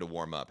some time to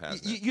warm up,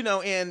 hasn't it?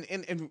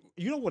 And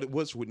you know what it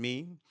was with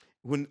me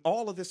when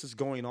all of this is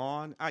going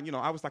on. I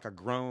was like a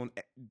grown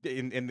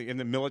in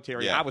the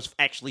military. I was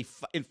actually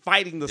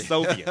fighting the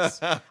Soviets.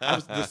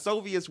 The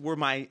Soviets were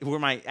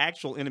my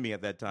actual enemy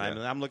at that time,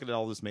 and I'm looking at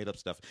all this made up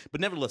stuff. But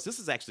nevertheless, this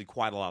is actually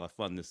quite a lot of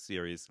fun. This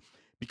series.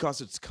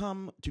 because it's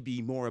come to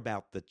be more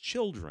about the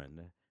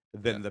children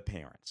than the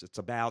parents. It's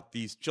about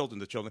these children.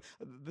 The children.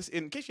 This,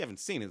 in case you haven't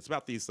seen it, it's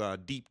about these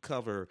deep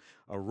cover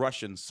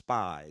Russian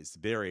spies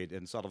buried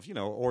in sort of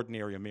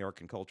ordinary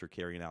American culture,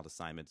 carrying out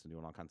assignments and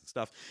doing all kinds of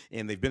stuff.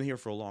 And they've been here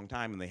for a long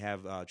time, and they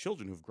have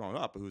children who've grown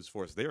up, who, as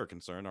far as they're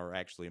concerned, are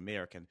actually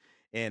American.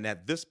 And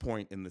at this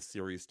point in the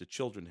series, the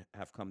children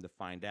have come to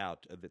find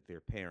out that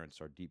their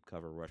parents are deep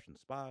cover Russian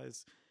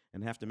spies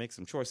and have to make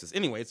some choices.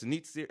 Anyway, it's a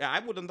neat series. I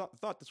would have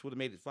thought this would have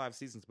made it 5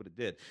 seasons, but it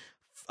did.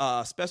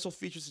 Special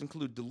features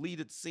include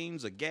deleted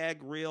scenes, a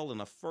gag reel, and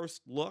a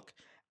first look,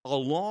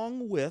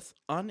 along with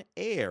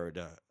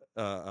unaired.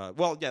 Like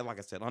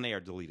I said,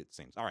 unaired deleted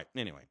scenes. All right.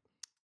 Anyway,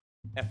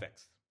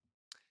 FX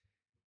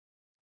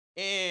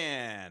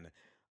and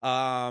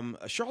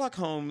Sherlock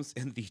Holmes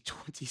in the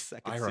 22nd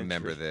century. I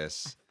remember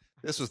this.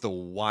 This was the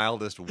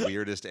wildest,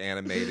 weirdest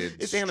animated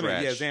It's animated,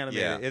 stretch. yeah, it's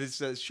animated. Yeah. It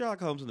is Sherlock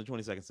Holmes in the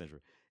 22nd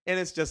century. And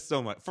it's just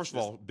so much. First of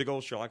all, big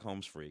old Sherlock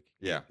Holmes freak.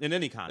 Yeah. In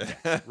any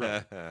context,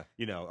 really.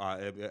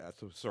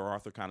 Sir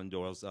Arthur Conan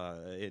Doyle's,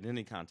 in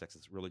any context,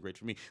 it's really great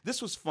for me.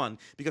 This was fun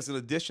because in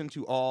addition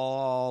to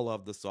all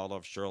of the sort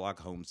of Sherlock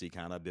Holmesy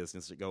kind of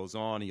business that goes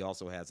on, he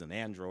also has an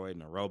android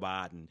and a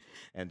robot and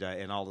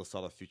all this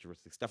sort of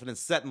futuristic stuff. And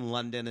it's set in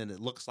London, and it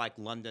looks like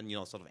London,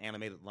 sort of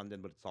animated London,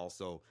 but it's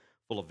also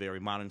full of very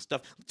modern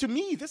stuff. To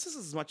me, this is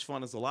as much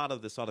fun as a lot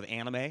of the sort of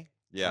anime.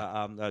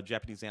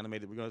 Japanese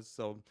animated.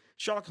 So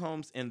Sherlock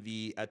Holmes in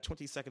the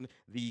 22nd,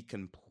 the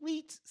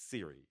complete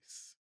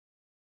series.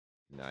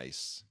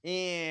 Nice.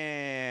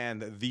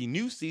 And the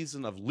new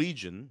season of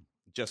Legion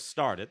just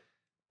started.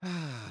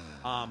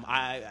 I've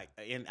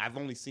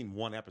only seen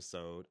one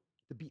episode.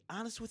 To be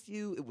honest with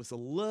you, it was a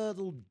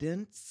little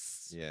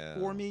dense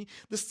for me.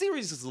 The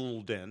series is a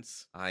little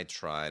dense. I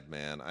tried,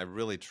 man. I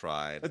really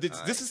tried.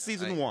 This is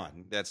season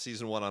 1. That's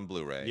season 1 on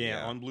Blu-ray.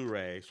 Yeah, on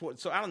Blu-ray.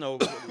 So I don't know,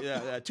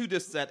 2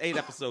 discs at 8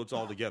 episodes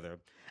altogether.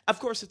 Of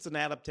course, it's an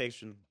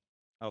adaptation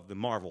of the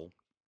Marvel.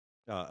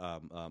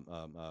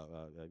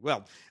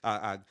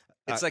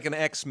 It's like an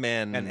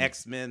X-Men. An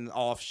X-Men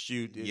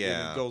offshoot. And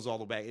it goes all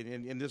the way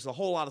back. And there's a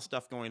whole lot of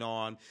stuff going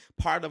on.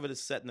 Part of it is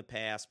set in the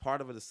past.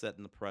 Part of it is set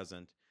in the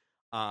present.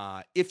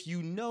 If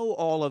you know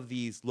all of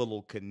these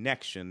little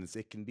connections,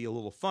 it can be a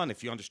little fun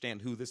if you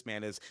understand who this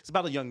man is. It's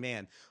about a young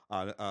man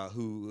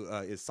who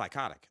is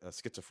psychotic,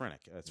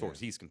 schizophrenic, as far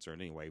as he's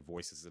concerned anyway.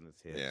 Voices in his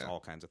head,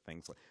 all kinds of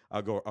things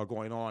are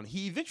going on.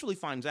 He eventually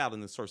finds out in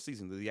this first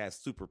season that he has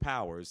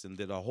superpowers and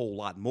that a whole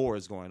lot more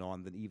is going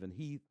on than even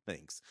he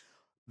thinks.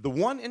 The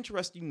one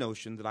interesting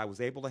notion that I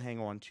was able to hang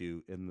on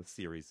to in the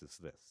series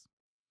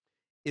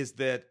is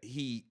that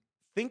he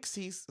thinks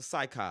he's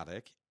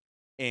psychotic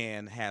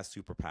and has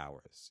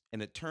superpowers.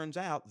 And it turns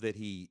out that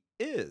he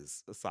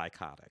is a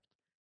psychotic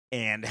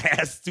and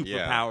has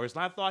superpowers.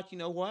 And I thought, you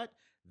know what?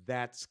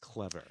 That's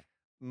clever.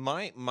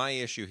 My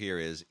issue here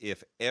is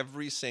if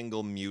every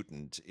single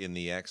mutant in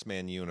the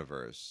X-Men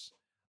universe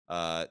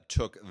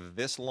took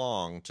this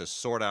long to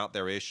sort out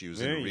their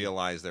issues and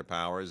realize their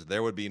powers,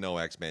 there would be no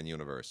X-Men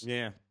universe.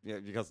 Yeah,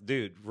 because,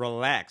 dude,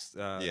 relax.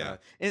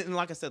 And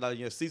like I said,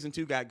 season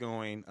 2 got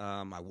going.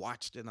 I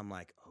watched it, and I'm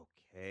like,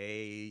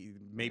 okay,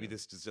 maybe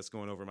this is just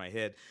going over my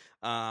head.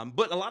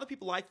 But a lot of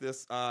people like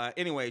this.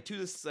 Anyway, 2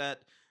 disc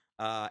set,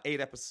 8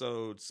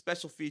 episodes,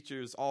 special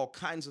features, all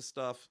kinds of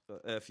stuff.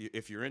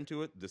 If you're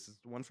into it, this is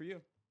the one for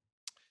you.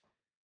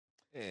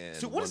 And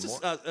so what is this?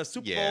 A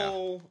Super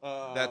Bowl?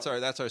 That's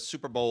our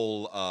Super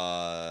Bowl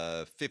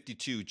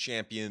 52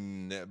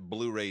 champion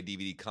Blu-ray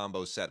DVD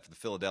combo set for the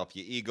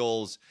Philadelphia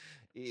Eagles.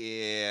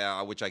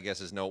 Yeah, which I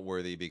guess is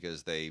noteworthy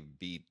because they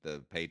beat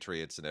the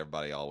Patriots, and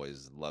everybody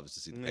always loves to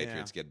see the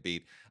Patriots get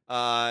beat.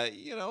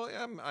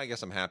 I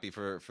guess I'm happy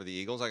for the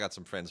Eagles. I got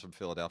some friends from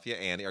Philadelphia.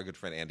 Our good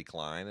friend Andy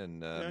Klein, and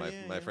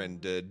my friend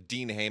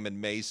Dean Heyman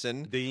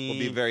Mason will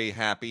be very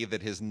happy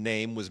that his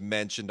name was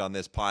mentioned on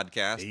this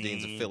podcast.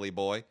 Dean's a Philly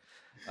boy.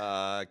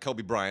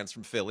 Kobe Bryant's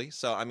from Philly,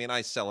 so I mean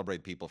I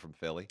celebrate people from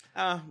Philly.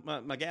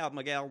 My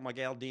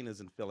gal Dina's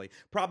in Philly.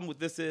 Problem with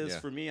this is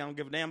for me, I don't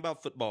give a damn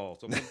about football,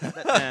 so I'm gonna put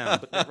that down,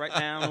 put that right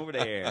down over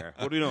there.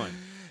 What are we doing?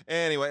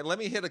 Anyway, let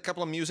me hit a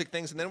couple of music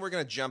things, and then we're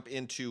going to jump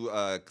into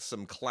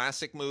some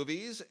classic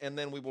movies, and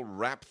then we will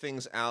wrap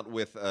things out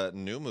with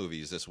new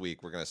movies this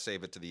week. We're going to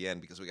save it to the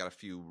end because we got a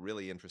few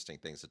really interesting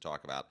things to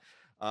talk about.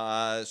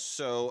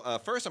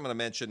 First I'm going to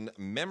mention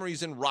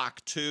Memories in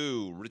Rock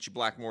 2, Richie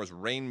Blackmore's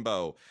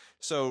Rainbow.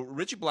 So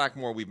Richie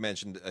Blackmore we've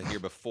mentioned here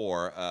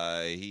before.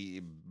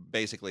 He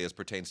basically, as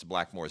pertains to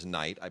Blackmore's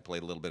Night, I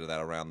played a little bit of that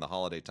around the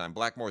holiday time.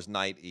 Blackmore's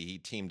Night, he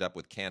teamed up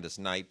with Candace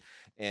Knight,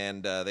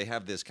 and they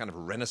have this kind of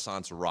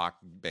Renaissance rock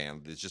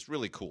band. It's just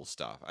really cool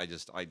stuff.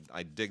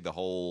 I dig the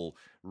whole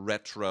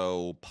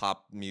retro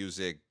pop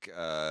music,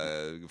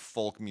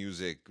 folk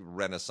music,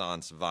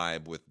 Renaissance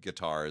vibe with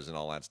guitars and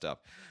all that stuff.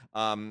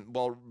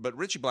 But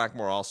Richie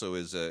Blackmore also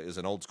is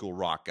an old school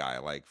rock guy.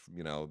 Like,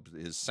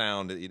 his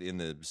sound in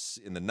the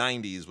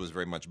 '90s was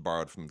very much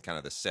borrowed from kind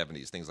of the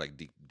 '70s, things like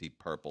Deep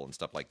Purple and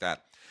stuff like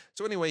that.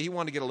 So anyway, he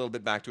wanted to get a little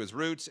bit back to his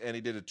roots, and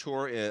he did a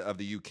tour of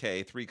the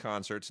UK, 3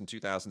 concerts in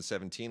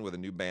 2017 with a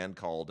new band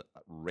called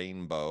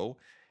Rainbow.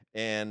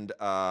 And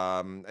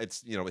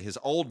it's his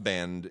old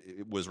band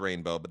was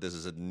Rainbow, but this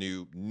is a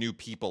new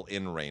people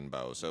in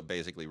Rainbow. So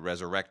basically,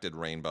 resurrected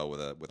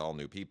Rainbow with all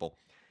new people.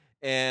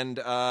 And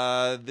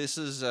this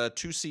is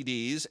 2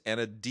 CDs and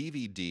a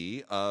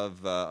DVD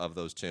of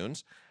those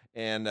tunes,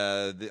 and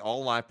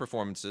all live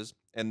performances.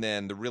 And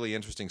then the really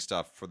interesting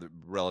stuff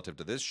relative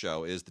to this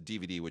show is the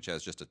DVD, which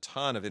has just a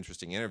ton of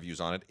interesting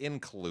interviews on it,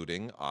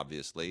 including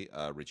obviously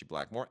Richie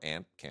Blackmore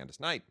and Candace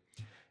Knight.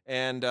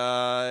 And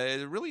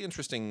really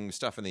interesting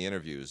stuff in the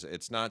interviews.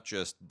 It's not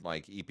just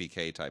like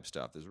EPK type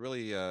stuff. There's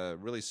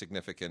really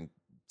significant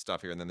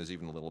stuff here, and then there's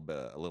even a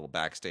little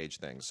backstage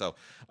thing. So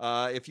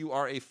if you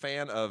are a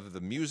fan of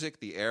the music,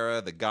 the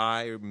era, the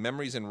guy,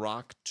 Memories in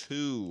Rock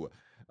 2,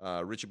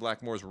 Richie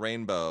Blackmore's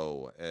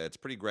Rainbow, it's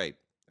pretty great.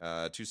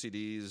 2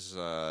 CDs,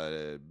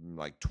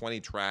 like 20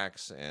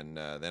 tracks, and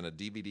then a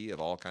DVD of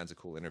all kinds of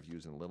cool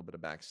interviews and a little bit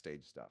of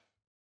backstage stuff.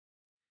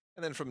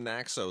 And then from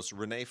Naxos,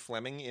 Renee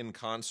Fleming in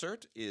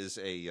concert is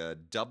a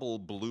double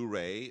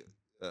Blu-ray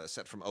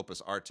set from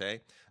Opus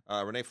Arte.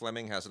 Renee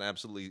Fleming has an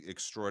absolutely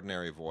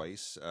extraordinary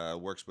voice,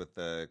 works with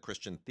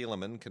Christian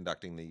Thielemann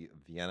conducting the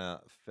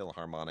Vienna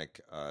Philharmonic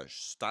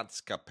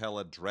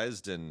Staatskapelle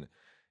Dresden.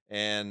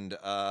 And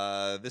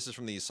this is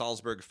from the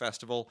Salzburg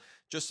Festival.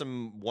 Just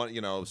some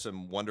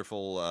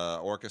wonderful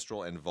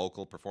orchestral and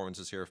vocal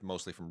performances here,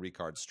 mostly from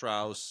Richard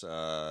Strauss.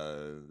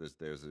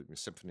 There's a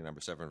Symphony No.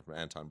 7 from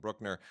Anton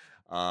Bruckner.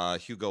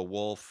 Hugo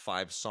Wolf,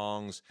 5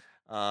 songs.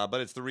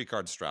 But it's the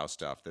Richard Strauss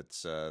stuff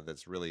that's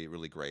really,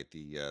 really great.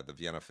 The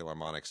Vienna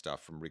Philharmonic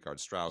stuff from Richard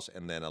Strauss,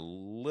 and then a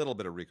little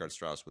bit of Richard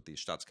Strauss with the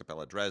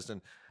Staatskapelle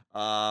Dresden.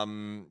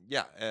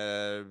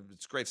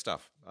 It's great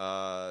stuff,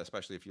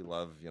 especially if you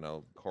love,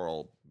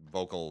 choral,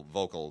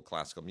 vocal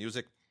classical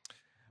music.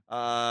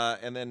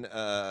 And then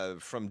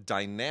from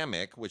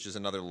Dynamic, which is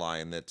another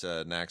line that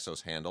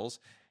Naxos handles,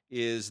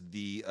 is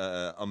the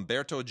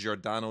Umberto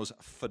Giordano's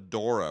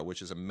Fedora,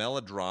 which is a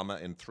melodrama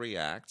in 3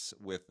 acts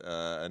with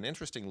an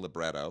interesting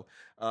libretto,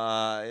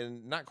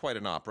 and not quite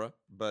an opera,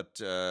 but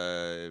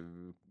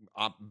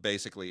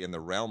basically in the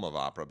realm of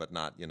opera, but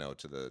not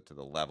to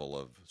the level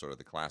of sort of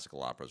the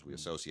classical operas we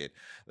associate.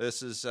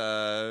 This is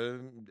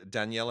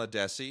Daniela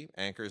Desi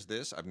anchors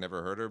this. I've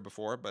never heard her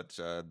before, but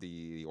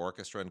the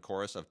orchestra and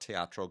chorus of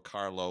Teatro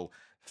Carlo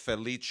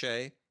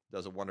Felice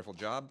does a wonderful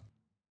job.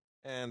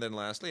 And then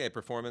lastly, a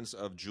performance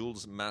of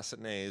Jules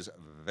Massenet's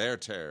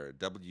Werther,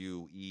 Werther,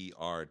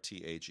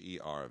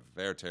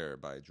 Werther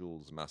by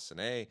Jules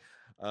Massenet,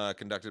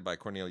 conducted by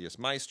Cornelius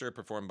Meister,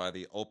 performed by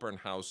the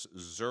Opernhaus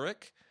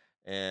Zurich,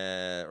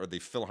 or the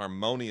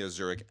Philharmonia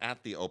Zurich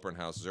at the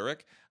Opernhaus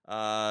Zurich.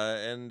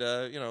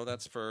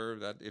 That's for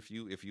that. If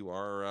you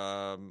are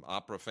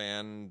opera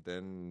fan,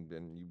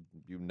 then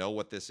you know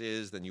what this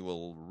is, then you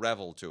will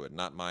revel to it.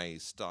 Not my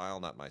style,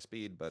 not my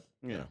speed, but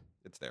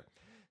it's there.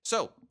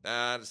 So,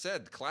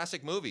 said,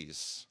 classic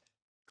movies.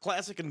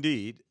 Classic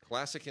indeed.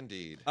 Classic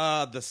indeed.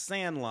 The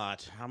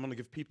Sandlot. I'm going to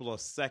give people a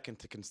second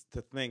to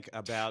think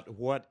about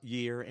what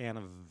year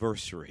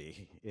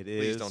anniversary it is.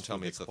 Please don't tell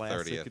me it's the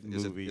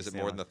 30th. Is it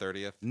more than the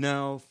 30th?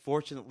 No,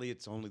 fortunately,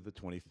 it's only the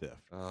 25th.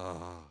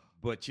 Oh.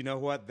 But you know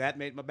what? That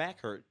made my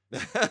back hurt.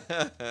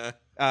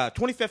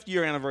 25th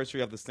year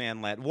anniversary of The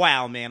Sandlot.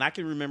 Wow, man. I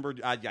can remember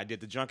I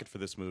did the junket for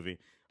this movie,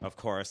 of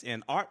course.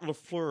 And Art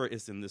LaFleur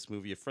is in this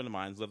movie. A friend of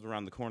mine who's lived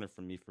around the corner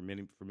from me for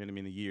many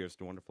years.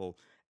 The wonderful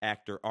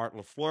actor Art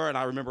LaFleur. And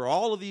I remember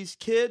all of these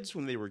kids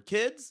when they were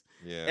kids.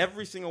 Yeah.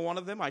 Every single one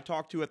of them I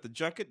talked to at the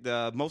junket.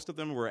 Most of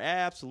them were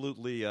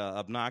absolutely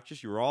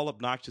obnoxious. You were all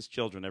obnoxious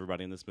children,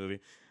 everybody in this movie.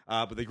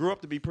 But they grew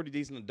up to be pretty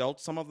decent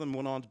adults. Some of them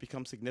went on to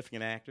become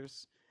significant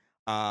actors.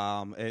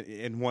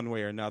 In one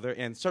way or another,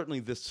 and certainly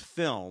this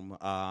film,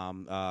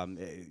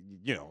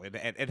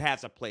 it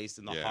has a place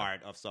in the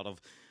heart of sort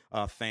of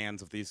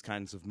fans of these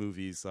kinds of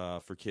movies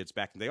for kids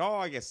back in the day. Oh,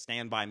 I guess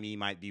Stand By Me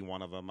might be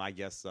one of them. I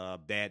guess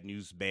Bad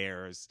News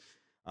Bears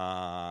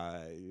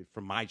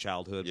from my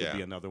childhood would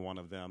be another one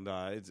of them.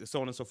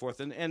 So on and so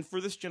forth. And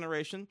for this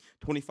generation,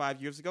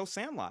 25 years ago,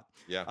 Sandlot.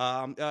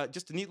 Yeah.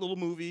 Just a neat little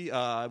movie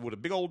with a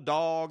big old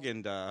dog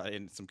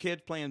and some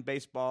kids playing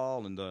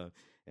baseball and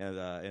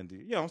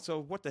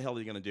so what the hell are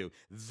you going to do?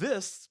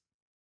 This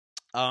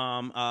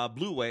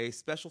Blu-ray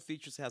special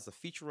features has a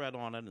featurette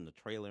on it and the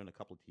trailer and a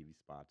couple of TV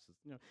spots.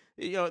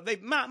 They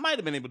might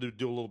have been able to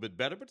do a little bit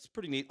better, but it's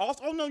pretty neat.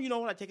 Also, oh no, you know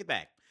what? I take it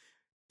back.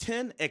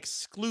 10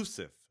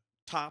 exclusive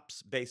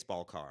Topps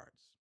baseball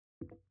cards.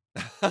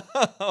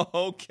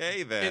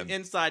 Okay, then.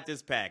 Inside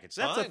this package.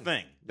 That's a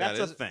thing. That's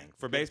a thing.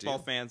 For baseball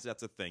deal. Fans,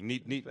 that's a thing.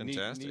 Neat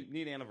Fantastic.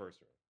 Neat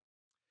anniversary.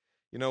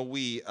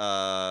 We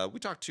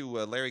talked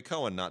to Larry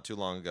Cohen not too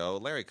long ago.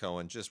 Larry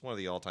Cohen, just one of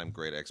the all-time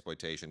great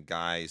exploitation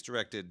guys.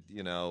 Directed,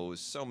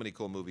 so many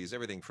cool movies.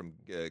 Everything from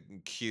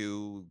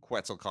Q,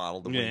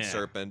 Quetzalcoatl, the Winged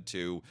Serpent,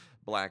 to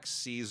Black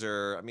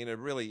Caesar. I mean, it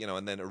really,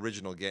 and then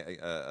original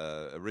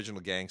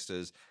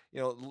gangsters.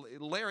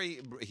 Larry,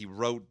 he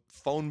wrote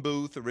Phone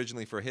Booth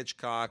originally for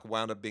Hitchcock,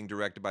 wound up being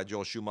directed by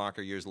Joel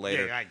Schumacher years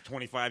later. Yeah, like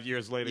 25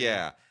 years later.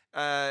 Yeah.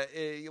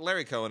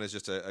 Larry Cohen is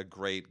just a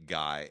great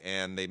guy,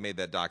 and they made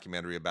that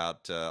documentary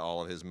about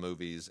all of his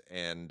movies.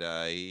 And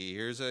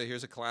here's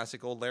a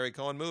classic old Larry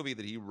Cohen movie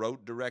that he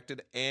wrote,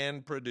 directed,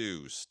 and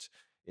produced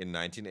in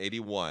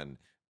 1981.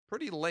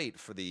 Pretty late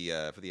for the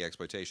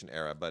exploitation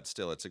era, but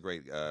still, it's a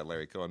great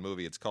Larry Cohen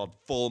movie. It's called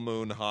Full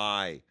Moon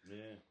High.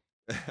 Yeah.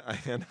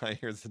 And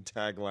here's the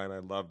tagline. I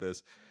love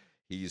this.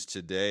 He's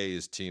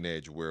today's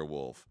teenage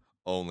werewolf.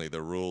 Only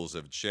the rules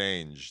have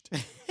changed.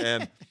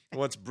 And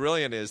what's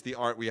brilliant is the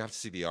art. We have to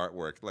see the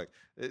artwork. Like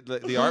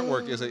the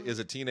artwork is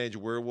a teenage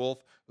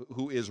werewolf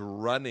who is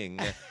running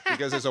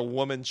because there's a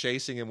woman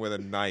chasing him with a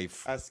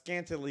knife. A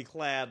scantily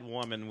clad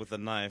woman with a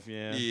knife.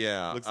 Yeah.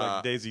 Yeah. Looks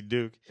like Daisy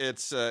Duke.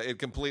 It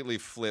completely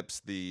flips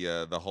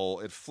the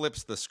whole. It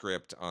flips the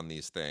script on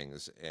these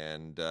things.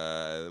 And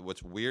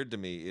what's weird to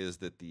me is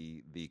that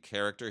the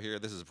character here.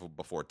 This is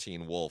before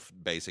Teen Wolf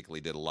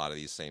basically did a lot of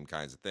these same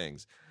kinds of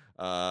things.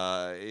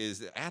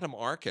 Is Adam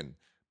Arkin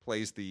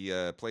plays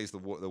the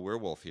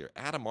werewolf here.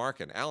 Adam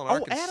Arkin, Alan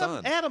Arkin's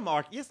son. Adam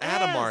Arkin, yes,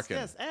 Adam Arkin.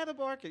 Yes,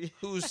 Adam Arkin.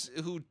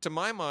 who to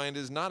my mind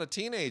is not a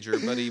teenager,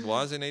 but he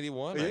was in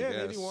 '81. Yeah, I guess, in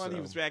 '81 so.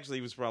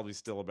 he was probably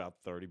still about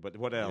 30, but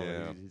whatever.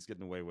 Yeah. He's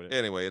getting away with it.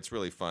 Anyway, it's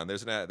really fun.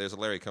 There's a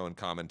Larry Cohen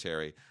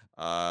commentary,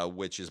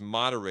 which is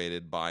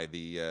moderated by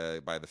the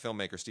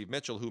filmmaker Steve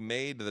Mitchell, who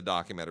made the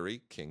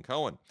documentary King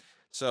Cohen.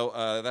 So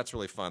that's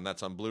really fun.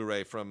 That's on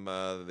Blu-ray from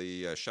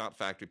the Shot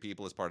Factory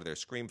people as part of their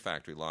Scream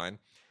Factory line.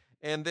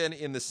 And then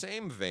in the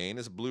same vein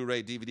is a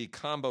Blu-ray DVD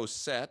combo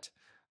set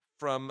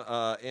from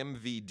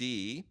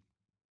MVD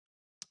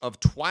of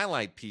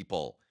Twilight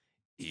People,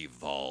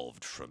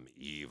 Evolved from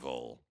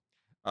Evil.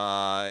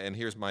 And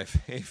here's my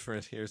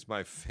favorite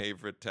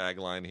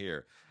tagline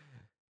here.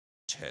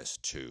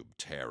 Test tube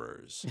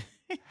terrors,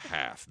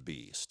 half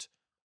beast,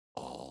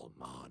 all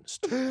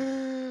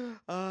monster.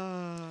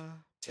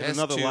 In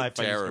another life,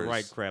 terrors. I used to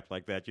write crap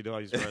like that. I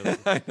used to write.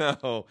 I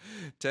know,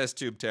 test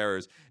tube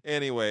terrors.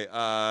 Anyway,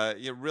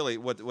 really,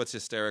 what's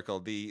hysterical?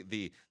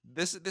 This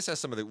has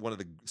some of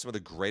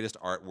the greatest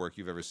artwork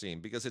you've ever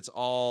seen, because it's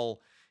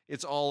all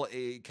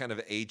a kind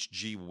of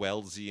H.G.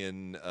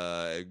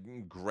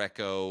 Wellsian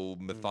Greco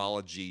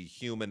mythology,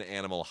 human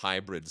animal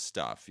hybrid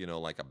stuff.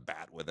 Like a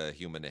bat with a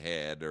human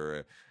head,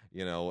 or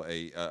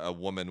a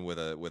woman with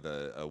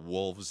a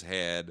wolf's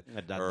head,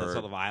 that sort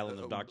of island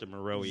of Dr.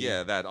 Moreau.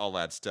 Yeah, all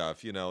that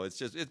stuff.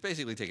 It's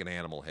basically taking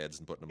animal heads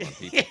and putting them on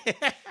people,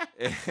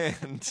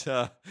 and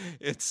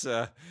it's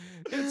a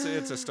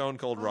stone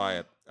cold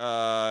riot. It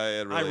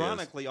really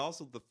Ironically, is.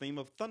 Also the theme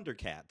of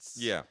Thundercats.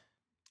 Yeah.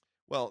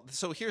 Well,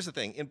 so here's the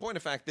thing. In point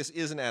of fact, this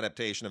is an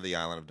adaptation of The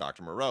Island of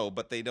Dr. Moreau,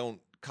 but they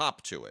don't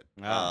cop to it.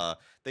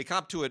 They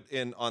cop to it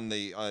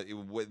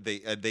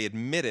they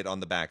admit it on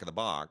the back of the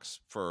box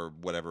for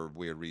whatever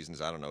weird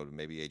reasons. I don't know.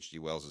 Maybe H.G.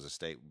 Wells'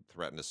 estate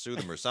threatened to sue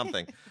them or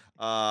something.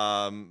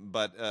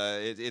 But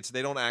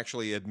they don't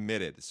actually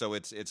admit it. So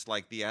it's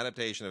like the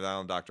adaptation of The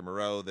Island of Dr.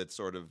 Moreau that's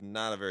sort of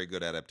not a very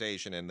good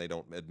adaptation, and they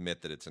don't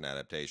admit that it's an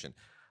adaptation.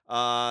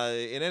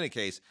 In any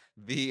case,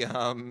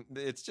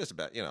 it's just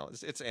about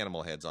it's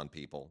animal heads on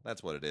people.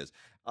 That's what it is.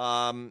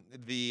 Pam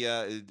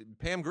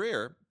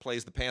Grier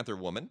plays the Panther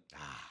Woman,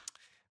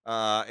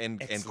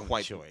 and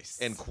quite choice.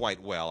 And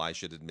quite well, I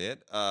should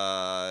admit.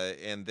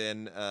 And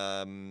then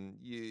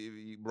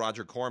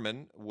Roger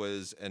Corman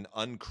was an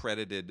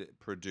uncredited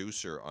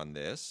producer on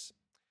this.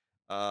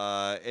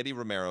 Eddie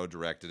Romero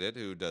directed it,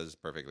 who does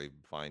perfectly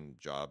fine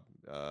job.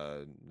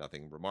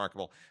 Nothing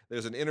remarkable.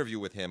 There's an interview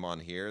with him on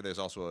here. There's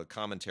also a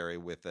commentary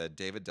with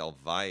David Del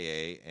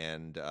Valle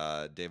and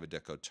David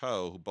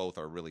Decoteau, who both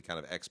are really kind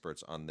of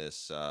experts on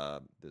this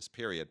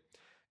period.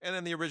 And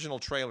then the original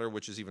trailer,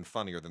 which is even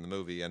funnier than the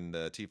movie, and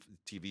the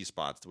TV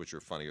spots, which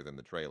are funnier than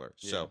the trailer.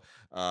 Yeah. So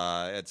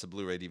it's a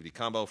Blu-ray DVD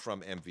combo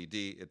from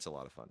MVD. It's a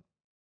lot of fun.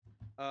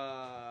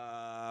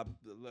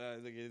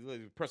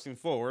 Pressing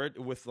forward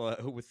with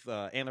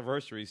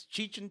anniversaries,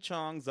 Cheech and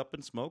Chong's Up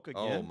in Smoke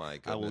again. Oh my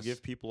goodness! I will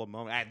give people a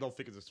moment. They'll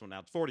figure this one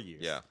out. 40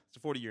 years. Yeah, it's a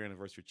 40-year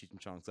anniversary of Cheech and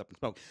Chong's Up in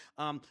Smoke.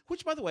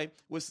 Which, by the way,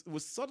 was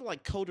sort of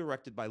like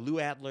co-directed by Lou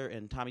Adler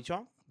and Tommy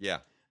Chong. Yeah.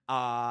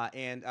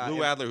 And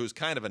Lou Adler, who's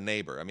kind of a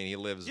neighbor. I mean, he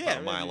lives about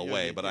a mile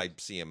away, but I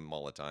see him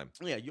all the time.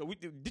 Yeah.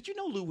 Did you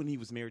know Lou when he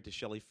was married to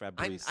Shelley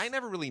Fabrice? I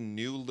never really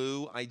knew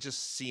Lou. I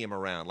just see him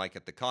around, like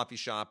at the coffee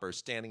shop or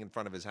standing in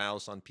front of his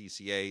house on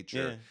PCH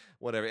or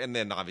whatever. And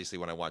then, obviously,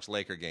 when I watch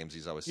Laker games,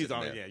 he's always sitting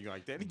there. Yeah, you're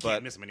like that. You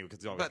can't miss him anyway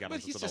because he's always got some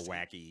sort of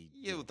wacky...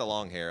 Yeah, with the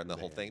long hair and the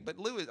whole thing. But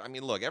Lou is... I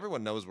mean, look,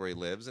 everyone knows where he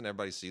lives, and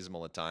everybody sees him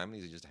all the time.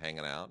 And he's just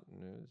hanging out.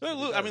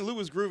 Lou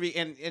was groovy.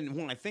 And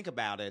when I think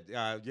about it,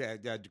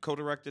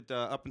 co-directed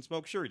Up Up in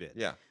Smoke? Sure he did.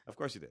 Yeah. Of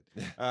course he did.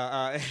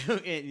 And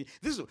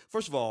this is,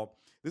 first of all,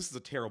 this is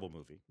a terrible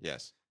movie.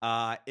 Yes.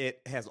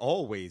 It has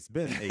always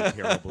been a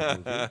terrible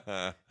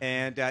movie,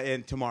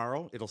 and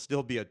tomorrow it'll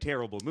still be a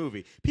terrible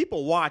movie.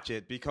 People watch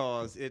it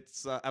because it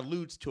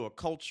alludes to a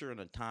culture and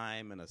a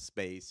time and a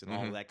space and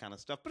all of that kind of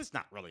stuff, but it's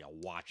not really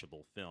a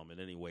watchable film in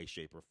any way,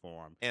 shape, or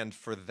form. And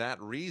for that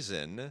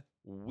reason,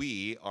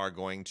 we are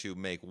going to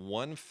make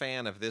one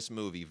fan of this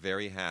movie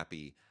very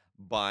happy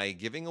by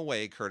giving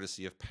away,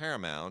 courtesy of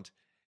Paramount,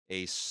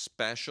 a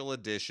special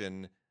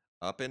edition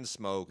Up in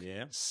Smoke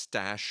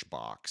stash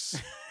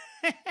box.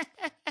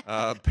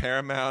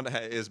 Paramount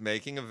is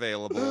making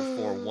available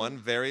for one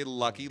very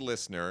lucky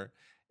listener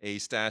a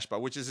stash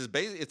box, which is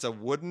it's a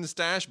wooden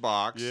stash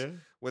box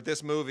with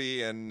this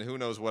movie and who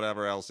knows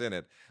whatever else in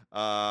it.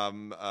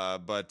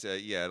 But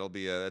it'll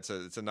be it's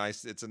a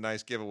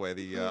nice giveaway.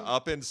 The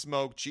Up in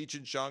Smoke Cheech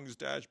and Chong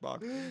stash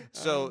box.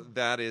 So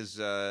that is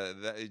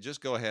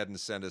just go ahead and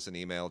send us an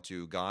email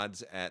to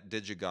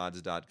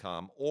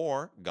gods@digigods.com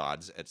or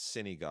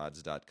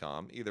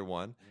gods@cinegods.com, either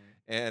one,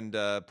 and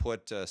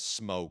put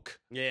smoke.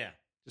 Yeah.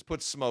 Just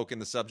put smoke in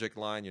the subject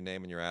line, your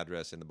name and your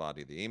address in the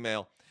body of the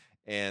email.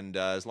 And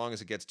as long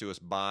as it gets to us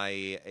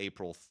by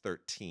April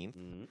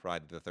 13th,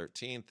 Friday the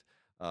 13th,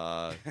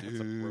 that's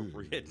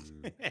appropriate.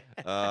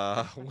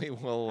 we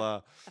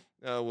will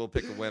we'll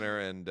pick a winner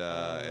and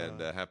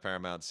have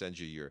Paramount send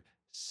you your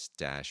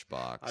stash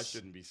box. I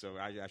shouldn't be so.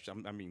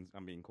 I'm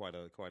being quite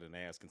an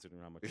ass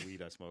considering how much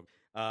weed I smoke.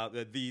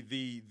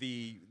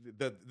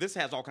 This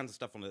has all kinds of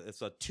stuff on it.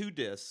 It's a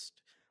 2-disc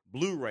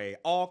Blu-ray,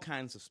 all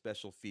kinds of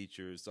special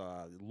features,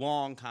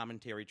 long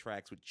commentary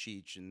tracks with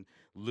Cheech and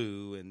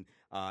Lou, and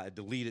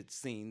deleted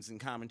scenes and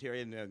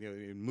commentary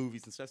and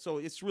movies and stuff. So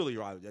it's really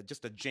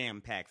just a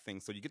jam-packed thing.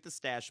 So you get the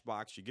stash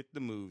box, you get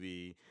the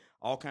movie,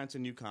 all kinds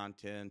of new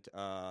content.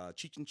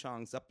 Cheech and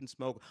Chong's Up in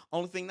Smoke.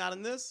 Only thing not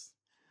in this,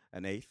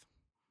 an eighth.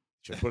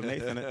 Should have put an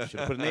eighth in it.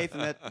 Should have put an eighth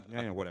in it.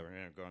 Whatever.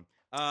 Go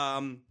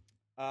on.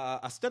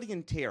 A Study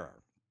in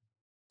Terror.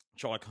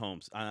 Sherlock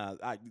Holmes.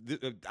 I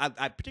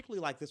particularly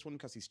like this one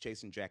because he's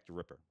chasing Jack the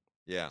Ripper.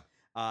 Yeah.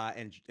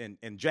 And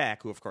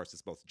Jack, who of course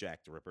is both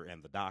Jack the Ripper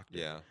and the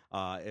Doctor,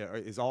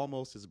 is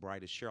almost as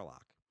bright as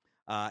Sherlock.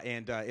 So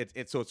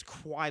it's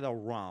quite a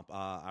romp.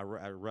 I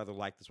rather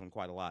like this one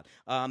quite a lot.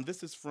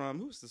 This is from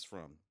who's this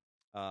from?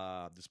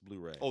 This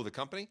Blu-ray. Oh, the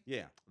company?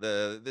 Yeah.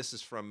 This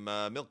is from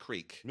Mill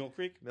Creek. Mill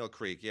Creek? Mill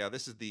Creek. Yeah,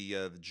 this is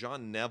the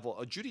John Neville.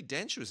 Oh, Judi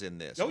Dench was in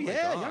this. Oh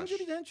yeah, young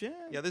Judi Dench. Yeah.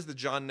 Yeah, this is the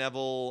John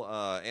Neville,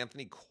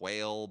 Anthony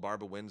Quayle,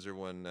 Barbara Windsor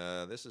one.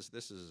 This is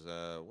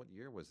what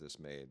year was this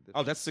made?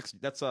 That's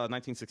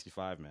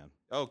 1965, man.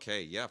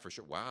 Okay, yeah, for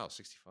sure. Wow,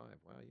 65.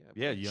 Wow,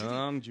 yeah. Yeah,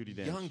 young Judi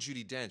Dench. Young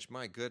Judi Dench.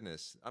 My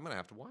goodness, I'm gonna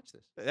have to watch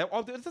this.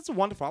 That's a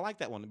wonderful. I like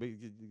that one.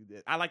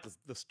 I like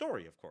the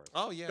story, of course.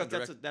 Oh yeah,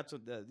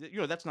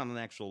 that's not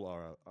an actual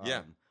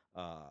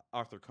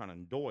Arthur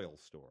Conan Doyle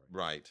story,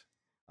 right?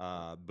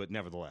 But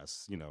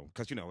nevertheless,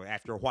 because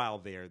after a while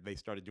they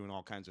started doing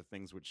all kinds of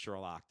things with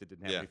Sherlock that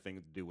didn't have anything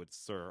to do with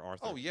Sir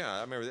Arthur. Oh yeah,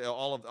 I remember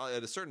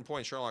at a certain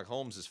point Sherlock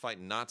Holmes is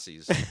fighting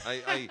Nazis.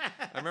 I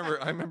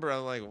remember I'm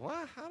like,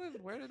 what?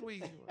 Where did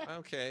we?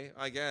 Okay,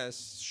 I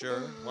guess sure.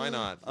 Why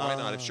not? Why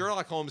not? If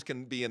Sherlock Holmes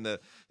can be in the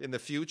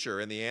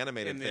future in the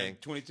animated thing,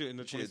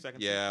 22nd.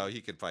 Yeah,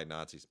 he could fight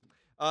Nazis.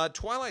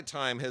 Twilight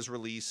Time has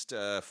released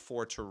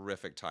 4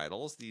 terrific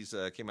titles. These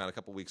came out a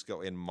couple weeks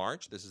ago in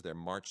March. This is their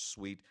March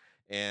suite,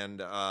 and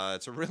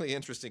it's a really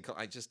interesting.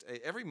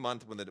 Every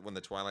month when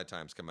the Twilight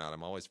Times come out,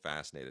 I'm always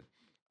fascinated.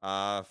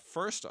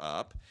 First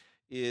up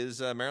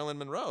is Marilyn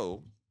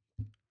Monroe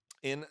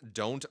in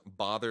Don't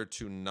Bother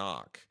to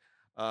Knock.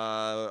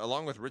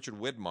 Along with Richard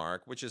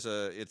Widmark, which is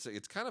it's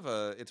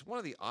one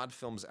of the odd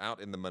films out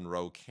in the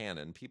Monroe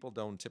canon. People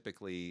don't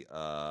typically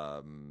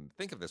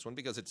think of this one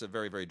because it's a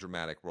very, very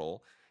dramatic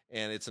role,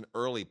 and it's an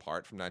early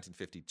part from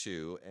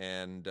 1952.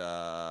 And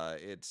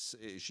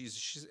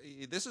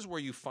this is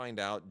where you find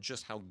out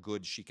just how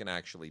good she can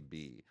actually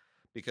be,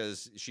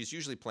 because she's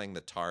usually playing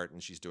the tart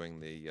and she's doing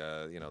the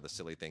the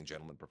silly thing,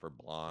 gentlemen prefer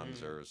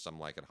blondes or some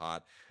like it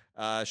hot.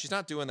 She's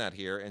not doing that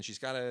here, and she's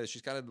got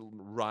to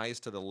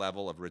rise to the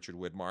level of Richard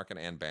Widmark and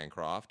Anne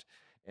Bancroft,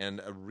 and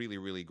a really,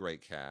 really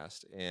great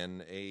cast,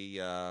 and in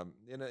a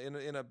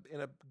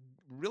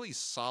really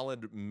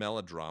solid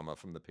melodrama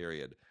from the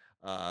period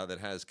that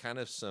has kind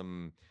of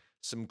some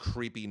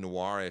creepy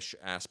noirish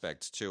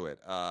aspects to it.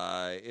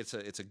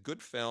 It's a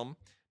good film.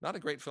 Not a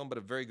great film, but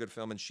a very good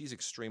film, and she's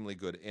extremely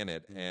good in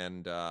it.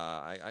 And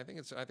I think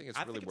it's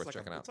really worth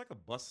checking out. It's like a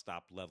bus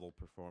stop level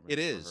performance. It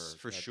is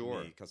for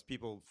sure, because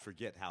people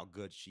forget how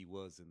good she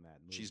was in that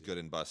movie. She's good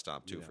in Bus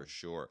Stop too, for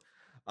sure.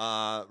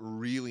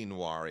 Really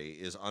noir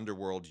is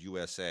Underworld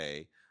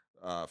USA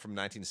from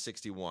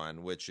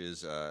 1961, which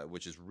is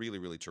really,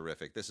 really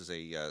terrific. This is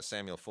a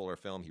Samuel Fuller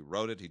film. He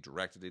wrote it, he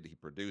directed it, he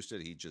produced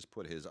it. He just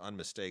put his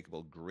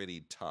unmistakable,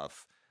 gritty,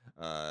 tough,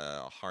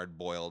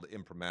 hard-boiled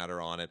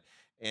imprimatur on it.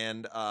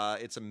 And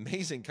it's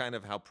amazing kind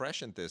of how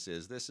prescient this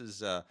is. This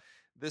is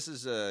this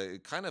is a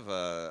kind of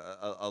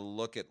a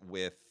look at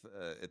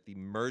the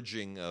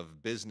merging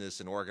of business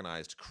and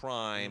organized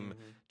crime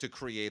to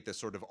create this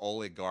sort of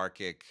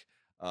oligarchic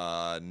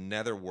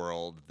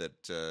netherworld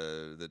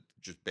that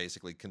just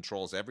basically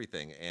controls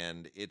everything.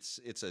 And it's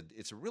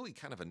a really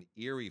kind of an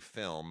eerie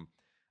film.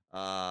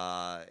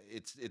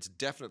 It's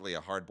definitely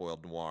a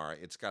hard-boiled noir.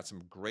 It's got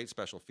some great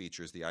special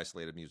features. The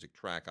isolated music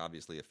track,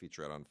 obviously a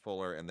featurette on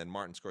Fuller, and then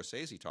Martin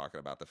Scorsese talking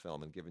about the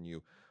film and giving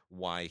you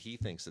why he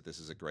thinks that this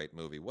is a great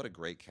movie. What a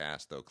great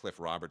cast, though. Cliff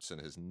Robertson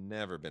has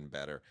never been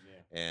better,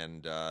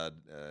 and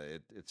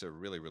it's a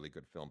really, really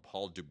good film.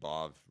 Paul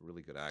Dubov,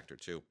 really good actor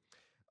too.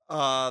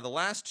 The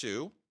last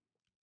two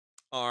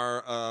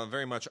are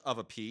very much of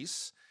a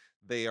piece.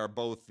 They are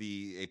both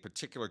a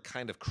particular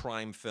kind of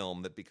crime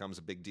film that becomes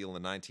a big deal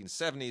in the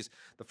 1970s.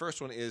 The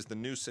first one is The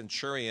New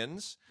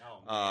Centurions.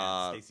 Oh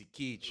man, Stacy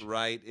Keach.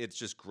 Right, it's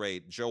just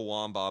great. Joe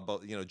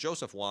Wambaugh,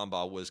 Joseph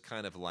Wambaugh was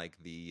kind of like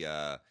the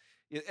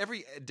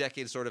every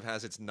decade sort of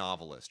has its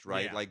novelist,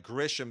 right? Yeah. Like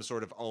Grisham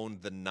sort of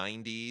owned the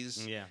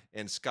 90s,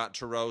 and Scott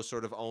Turow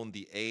sort of owned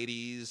the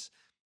 80s.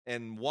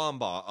 And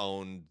Wambaugh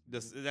owned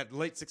that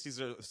late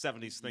 60s or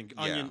 70s thing.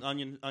 Yeah.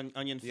 Onion the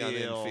Onion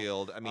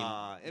Field. I mean,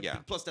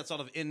 plus that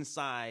sort of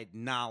inside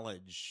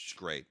knowledge. It's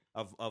great.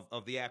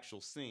 Of the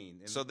actual scene.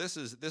 And so this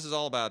is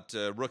all about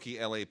rookie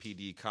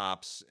LAPD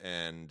cops,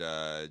 and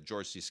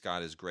George C.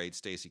 Scott is great.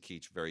 Stacy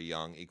Keach, very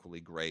young,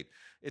 equally great.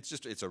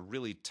 It's a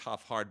really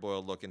tough,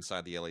 hard-boiled look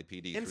inside the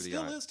LAPD. And through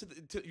still the is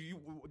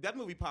that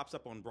movie pops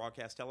up on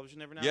broadcast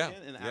television every now and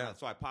again, and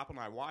so I pop and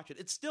I watch it.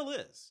 It still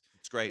is.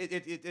 It's great.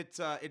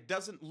 It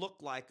doesn't look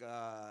like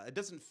it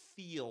doesn't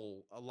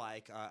feel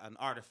like an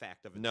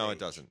artifact of a No, age. it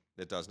doesn't.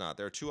 It does not.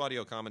 There are 2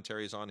 audio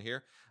commentaries on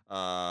here,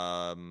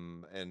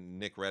 and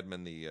Nick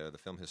Redman, the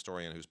film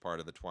historian who's part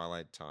of the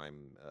Twilight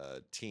Time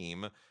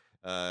team,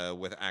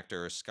 with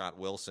actor Scott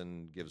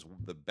Wilson, gives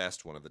the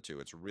best one of the 2.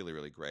 It's really,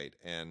 really great.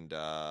 And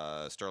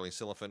Sterling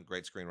Silliphant,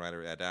 great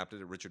screenwriter, adapted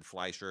it. Richard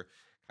Fleischer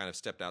kind of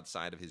stepped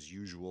outside of his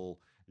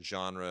usual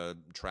genre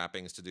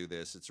trappings to do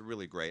this. It's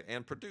really great,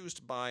 and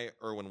produced by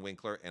Irwin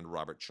Winkler and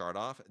Robert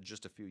Chardoff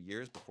just a few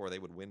years before they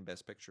would win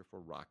Best Picture for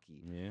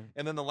Rocky.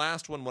 And then the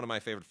last one of my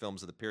favorite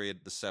films of the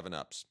period, The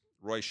 7-Ups.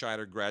 Roy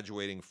Scheider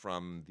graduating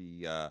from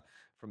the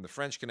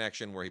French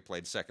Connection, where he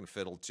played second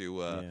fiddle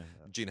to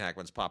Gene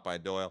Hackman's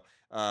Popeye Doyle.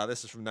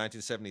 This is from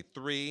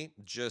 1973,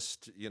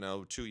 just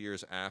 2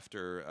 years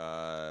after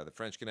the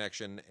French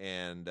Connection,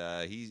 and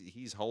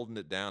he's holding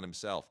it down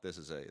himself. This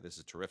is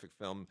a terrific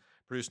film,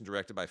 produced and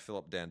directed by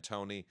Philip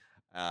D'Antoni,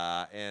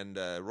 and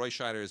Roy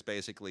Scheider is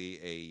basically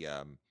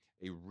a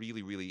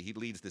really, really, he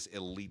leads this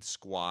elite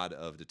squad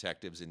of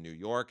detectives in New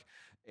York.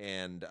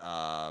 And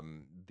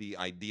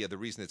the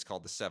reason it's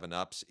called the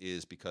 7-Ups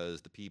is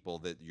because the people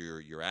that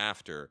you're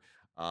after,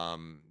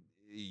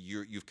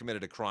 you've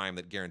committed a crime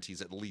that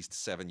guarantees at least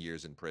 7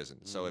 years in prison.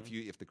 So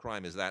if the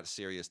crime is that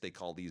serious, they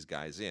call these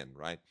guys in,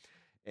 right?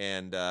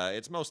 And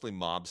it's mostly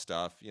mob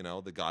stuff.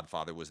 The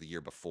Godfather was the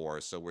year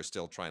before, so we're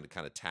still trying to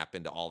kind of tap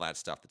into all that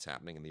stuff that's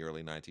happening in the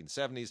early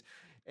 1970s.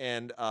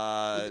 And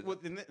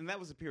and that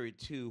was a period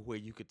too where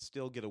you could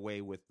still get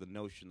away with the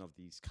notion of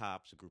these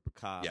cops, a group of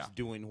cops,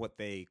 doing what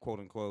they quote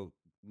unquote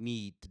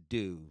need to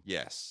do.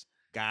 Yes,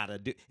 gotta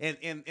do,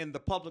 and the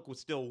public was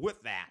still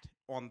with that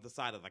on the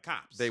side of the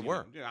cops. They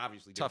were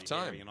obviously tough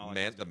time. And all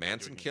the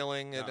Manson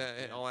killing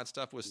and all that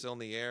stuff was still in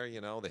the air.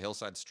 The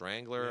Hillside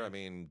Strangler. I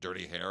mean,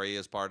 Dirty Harry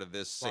is part of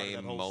this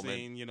same moment.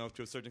 Scene,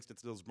 to a certain extent,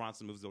 those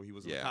Bronson moves, though he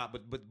was a cop.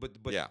 But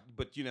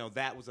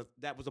that was a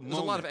moment. There's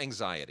a lot of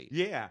anxiety.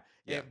 Yeah.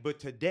 But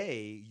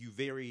today, you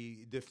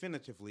very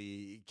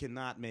definitively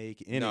cannot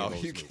make any of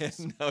those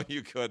movies. No,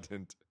 you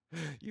couldn't.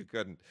 You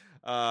couldn't.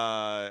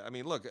 I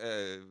mean, look,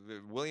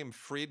 William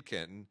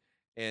Friedkin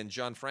and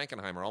John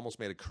Frankenheimer almost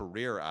made a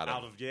career out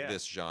of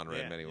this genre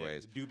in many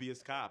ways.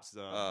 Dubious Cops.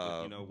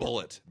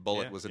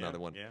 Bullet was another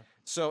one. Yeah.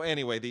 So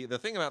anyway, the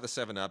thing about the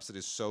 7-Ups that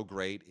is so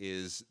great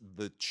is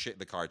the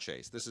car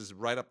chase. This is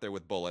right up there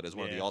with Bullet as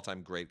one of the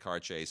all-time great car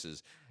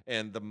chases.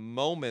 And the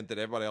moment that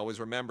everybody always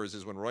remembers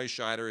is when Roy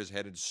Scheider is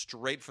headed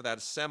straight for that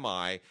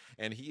semi,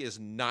 and he is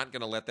not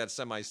going to let that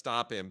semi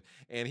stop him,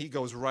 and he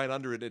goes right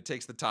under it. It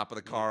takes the top of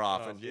the car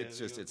off, and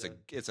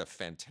it's a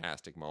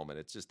fantastic moment.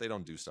 It's just they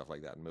don't do stuff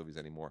like that in movies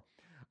anymore.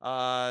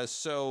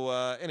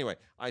 Anyway,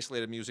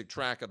 isolated music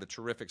track of the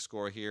terrific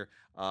score here.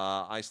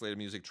 Isolated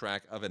music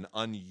track of an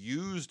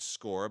unused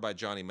score by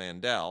Johnny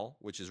Mandel,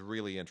 which is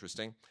really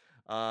interesting.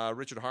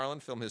 Richard Harlan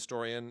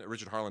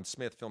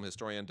Smith, film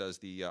historian, does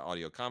the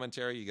audio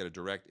commentary. You get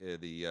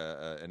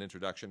an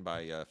introduction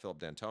by Philip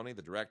D'Antoni,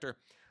 the director.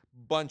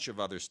 Bunch of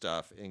other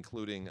stuff,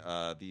 including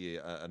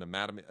an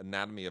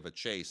anatomy of a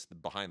chase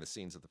behind the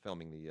scenes of the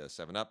filming the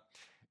 7-Up,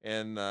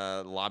 and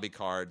lobby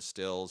cards,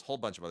 stills, whole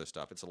bunch of other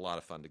stuff. It's a lot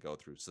of fun to go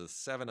through. So the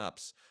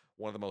 7-Up's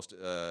one of the most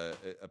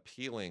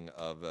appealing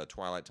of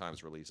Twilight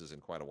Time's releases in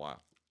quite a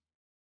while.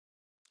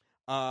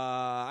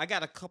 I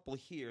got a couple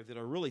here that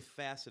are really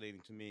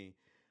fascinating to me.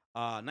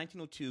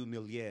 1902,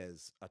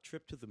 Méliès, A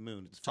Trip to the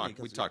Moon. It's funny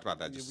We 'cause, talked about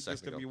that just a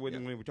second ago.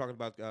 when we were talking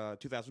about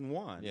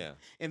 2001. Yeah.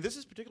 And this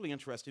is particularly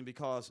interesting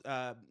because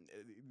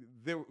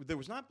there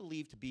was not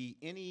believed to be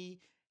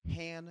any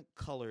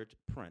hand-colored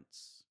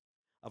prints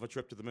of A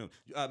Trip to the Moon.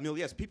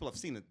 Méliès, people have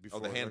seen it before.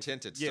 Oh, the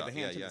hand-tinted yeah, stuff. the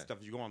hand-tinted stuff.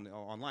 If you go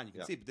online, you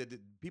can Yeah. see it. But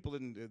people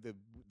didn't.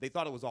 They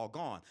thought it was all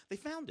gone. They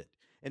found it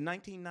in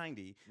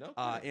 1990, No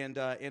and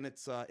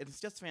it's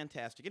just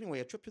fantastic. Anyway,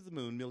 A Trip to the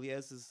Moon,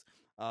 Méliès's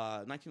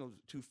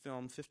 1902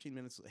 film, 15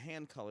 minutes,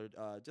 hand-colored,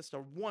 just a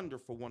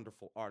wonderful,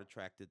 wonderful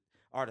artifact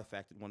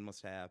that one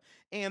must have.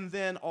 And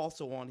then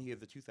also on here,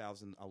 the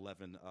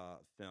 2011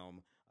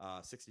 film,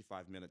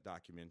 65-minute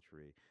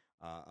documentary,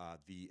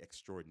 The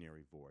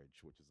Extraordinary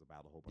Voyage, which is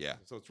about a whole bunch. Yeah.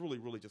 So it's really,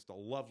 really just a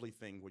lovely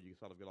thing where you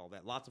sort of get all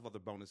that. Lots of other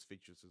bonus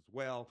features as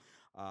well,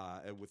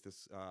 with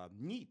this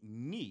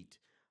neat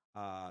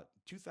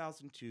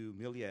 2002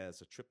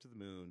 Méliès, A Trip to the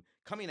Moon,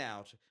 coming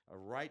out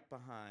right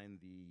behind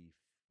the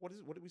what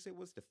did we say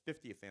was the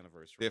 50th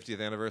anniversary? 50th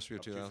anniversary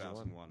of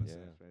 2001. Yeah,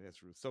 that's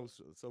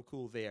so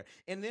cool there.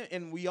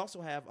 And we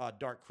also have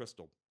Dark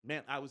Crystal.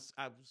 Man, I was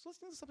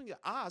listening to something.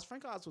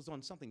 Frank Oz was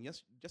on something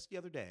just the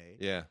other day.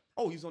 Yeah.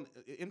 Oh, he's on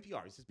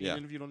NPR. He's just being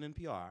interviewed on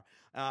NPR.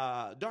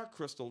 Dark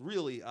Crystal,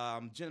 really,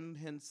 Jim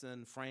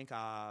Henson, Frank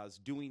Oz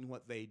doing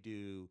what they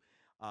do.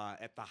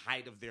 At the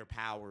height of their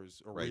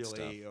powers, or Great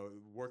really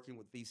working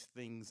with these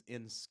things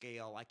in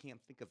scale. I can't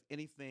think of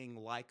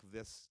anything like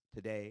this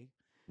today.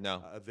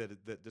 No,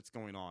 that's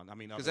going on. I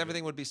mean, because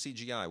everything would be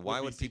CGI. Why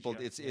would people?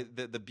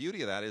 CGI, the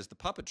beauty of that is the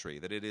puppetry.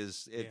 That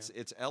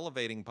it's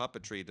elevating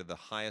puppetry to the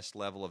highest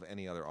level of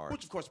any other art.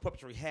 Which, of course,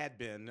 puppetry had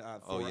been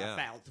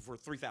for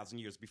 3,000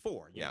 years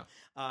before.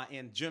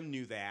 And Jim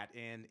knew that,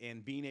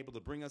 and being able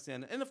to bring us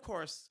in, and of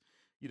course.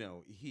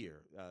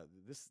 Here,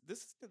 this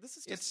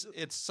is just...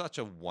 It's such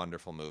a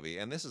wonderful movie,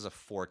 and this is a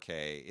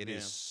 4K. It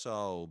is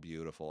so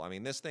beautiful. I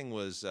mean, this thing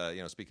was,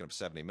 speaking of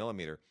 70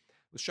 millimeter, it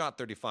was shot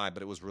 35,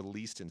 but it was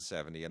released in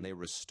 70, and they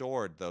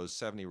restored those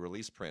 70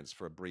 release prints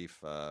for a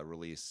brief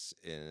release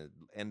in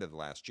end of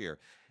last year.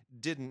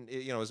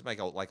 It was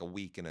like a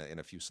week in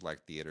a few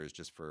select theaters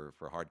just for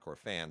hardcore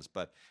fans,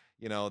 but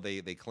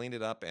they cleaned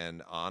it up,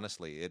 and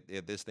honestly,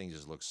 this thing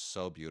just looks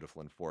so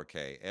beautiful in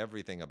 4K.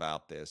 Everything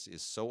about this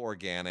is so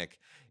organic.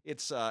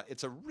 It's a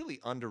really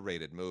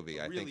underrated movie.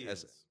 I think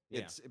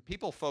it's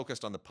people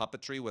focused on the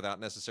puppetry without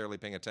necessarily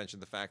paying attention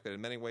to the fact that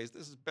in many ways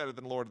this is better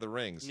than Lord of the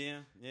Rings. Yeah.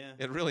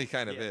 It really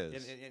kind of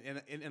is.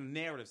 In a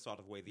narrative sort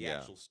of way, the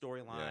actual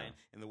storyline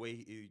and the way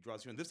he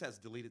draws you in. This has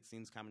deleted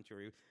scenes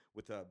commentary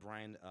with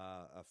Brian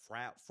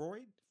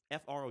Freund,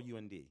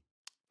 F-R-O-U-N-D.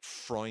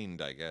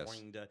 Freund, I guess.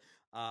 Freund,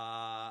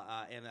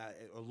 and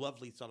a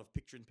lovely sort of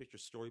picture-in-picture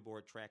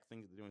storyboard track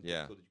thing that they're doing,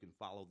 so that you can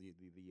follow the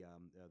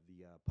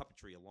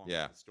puppetry along with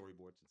the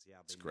storyboards and see how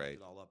they mix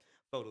it all up.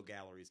 Photo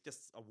galleries,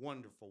 just a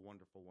wonderful,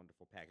 wonderful,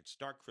 wonderful package.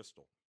 Dark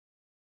Crystal.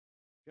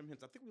 Jim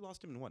Henson, I think we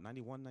lost him in what,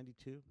 91,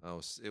 92?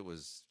 Oh, it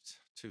was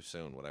too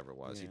soon. Whatever it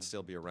was, he'd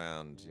still be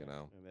around.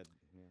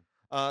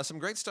 Some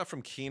great stuff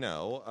from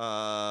Kino.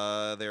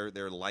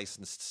 Their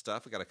licensed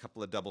stuff. We got a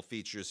couple of double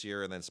features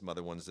here, and then some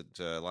other ones that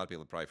a lot of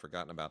people have probably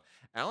forgotten about.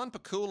 Alan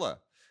Pakula,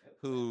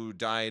 who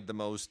died the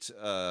most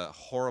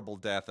horrible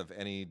death of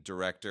any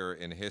director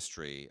in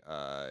history.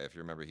 If you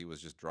remember, he was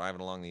just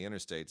driving along the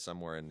interstate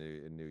somewhere in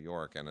New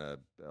York, and a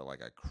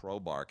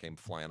crowbar came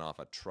flying off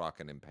a truck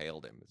and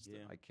impaled him.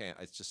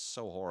 It's just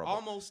so horrible.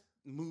 Almost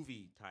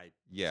movie type.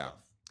 Yeah. Stuff,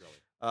 really.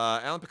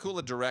 Alan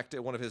Pakula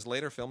directed one of his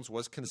later films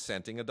was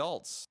Consenting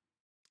Adults,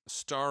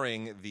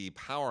 starring the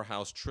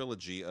powerhouse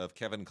trilogy of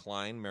Kevin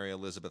Kline, Mary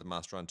Elizabeth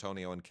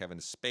Mastrantonio, and Kevin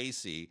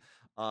Spacey.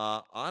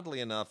 Oddly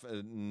enough,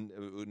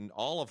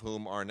 all of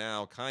whom are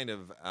now kind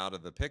of out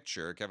of the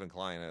picture. Kevin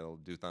Kline will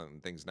do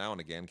things now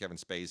and again. Kevin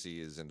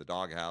Spacey is in The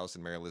Doghouse,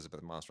 and Mary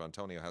Elizabeth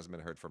Mastrantonio hasn't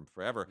been heard from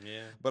forever.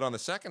 Yeah. But on the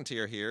second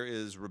tier here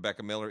is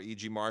Rebecca Miller,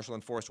 E.G. Marshall,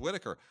 and Forrest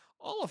Whitaker,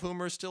 all of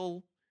whom are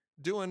still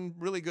doing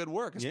really good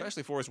work,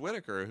 especially Forrest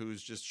Whitaker,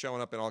 who's just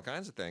showing up in all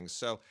kinds of things.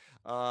 So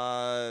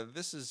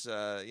this is,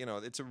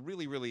 it's a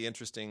really, really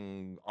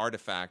interesting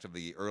artifact of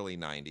the early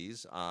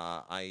 90s.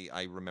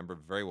 I remember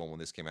very well when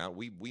this came out.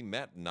 We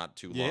met not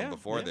too long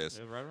before this.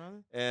 Right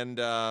around there. And,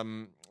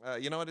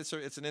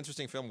 it's an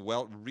interesting film,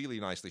 really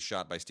nicely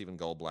shot by Stephen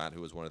Goldblatt,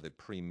 who was one of the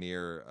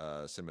premier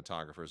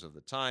cinematographers of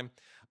the time.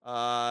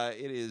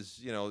 It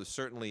is,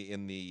 certainly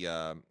in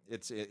the,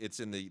 it's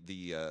in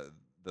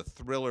the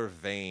thriller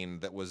vein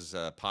that was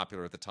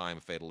popular at the time,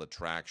 Fatal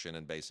Attraction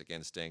and Basic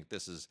Instinct.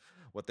 This is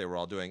what they were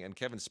all doing. And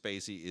Kevin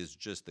Spacey is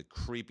just the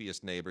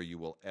creepiest neighbor you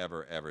will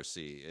ever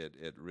see.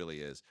 It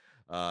really is.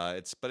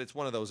 It's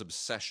one of those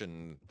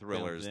obsession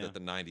thrillers that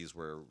the 90s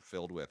were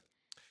filled with.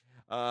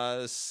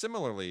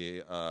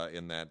 Similarly,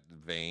 in that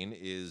vein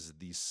is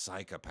The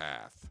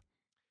Psychopath,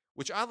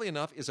 which oddly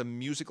enough is a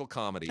musical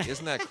comedy.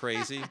 Isn't that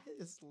crazy? I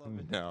just love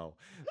it. No.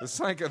 The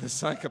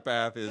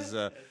Psychopath is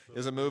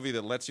a movie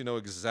that lets you know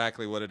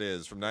exactly what it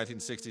is, from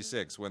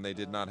 1966, when they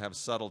did not have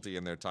subtlety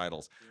in their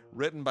titles.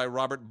 Written by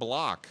Robert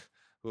Bloch,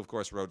 who of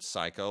course wrote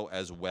Psycho,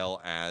 as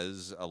well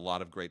as a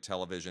lot of great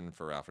television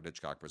for Alfred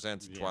Hitchcock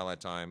Presents, Yeah.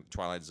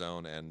 Twilight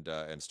Zone,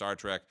 and Star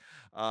Trek.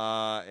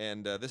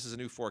 This is a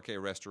new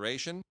 4K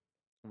restoration,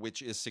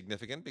 which is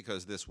significant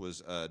because this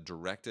was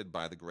directed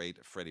by the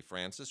great Freddie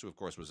Francis, who of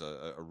course was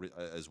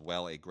as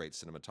well a great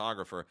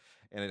cinematographer,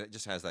 and it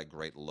just has that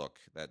great look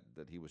that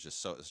he was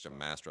just such a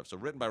master of. So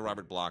written by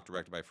Robert Bloch,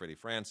 directed by Freddie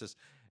Francis,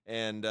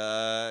 and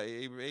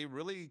a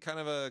really kind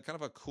of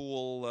a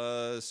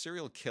cool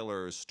serial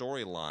killer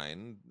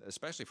storyline,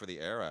 especially for the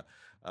era,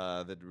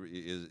 that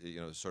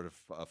is sort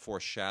of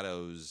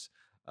foreshadows.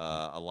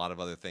 A lot of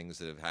other things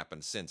that have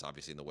happened since,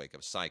 obviously in the wake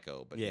of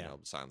Psycho, but Yeah.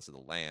 Silence of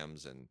the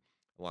Lambs and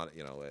a lot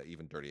of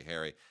even Dirty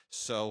Harry.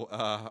 So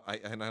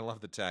I love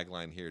the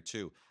tagline here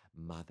too.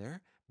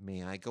 Mother,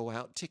 may I go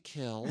out to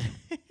kill?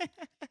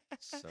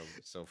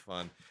 So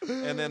fun.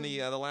 And then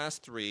the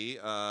last three,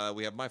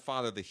 we have My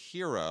Father the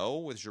Hero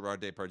with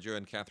Gerard Depardieu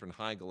and Katherine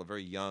Heigl, a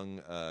very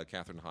young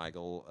Katherine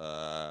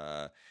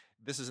Heigl.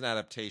 This is an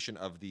adaptation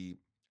of the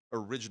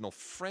original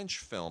French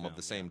film of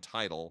the same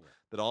title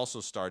that also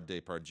starred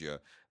Depardieu.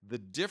 The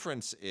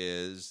difference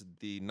is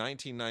the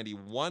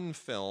 1991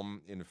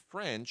 film in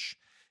French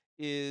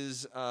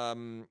is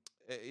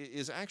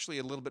actually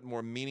a little bit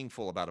more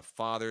meaningful, about a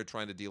father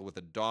trying to deal with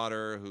a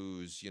daughter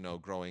who's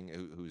growing,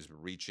 who's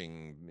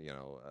reaching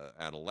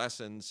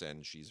adolescence,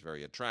 and she's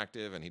very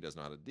attractive, and he doesn't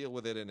know how to deal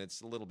with it, and it's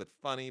a little bit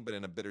funny, but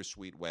in a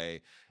bittersweet way,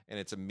 and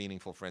it's a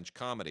meaningful French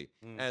comedy,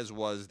 as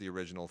was the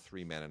original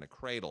Three Men and a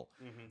Cradle.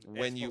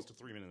 When as opposed to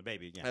 3 Men and a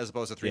Baby, as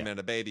opposed to 3 Men and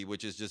a Baby,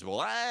 which is just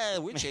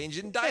we're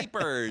changing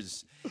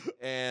diapers,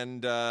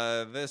 and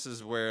this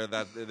is where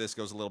this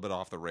goes a little bit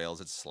off the rails.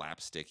 It's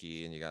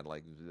slapsticky, and you got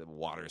like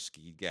water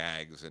ski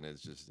gags, and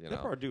it's just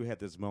Depardieu had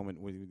this moment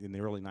in the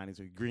early '90s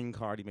with Green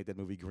Card. He made that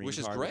movie Green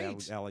Which Card,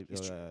 is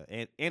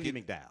great. Andy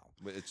McDowell.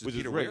 It's a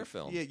Peter Weir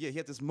film. Yeah, he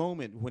had this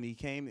moment when he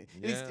came.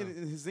 And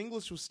his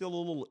English was still a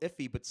little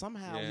iffy, but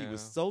somehow he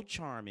was so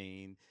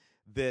charming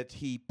that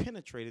he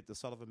penetrated the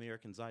sort of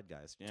American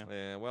zeitgeist.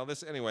 Yeah. Well,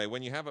 anyway.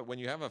 When you have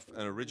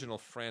an original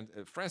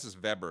Francis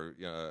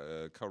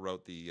Weber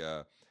co-wrote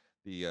the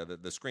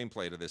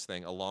screenplay to this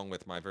thing, along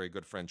with my very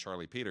good friend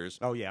Charlie Peters.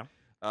 Oh yeah.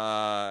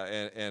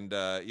 I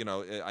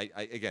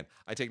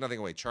take nothing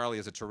away. Charlie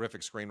is a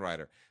terrific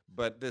screenwriter,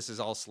 but this is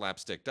all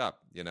slapsticked up,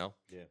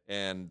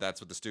 and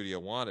that's what the studio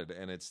wanted,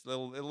 and it's a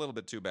little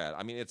bit too bad.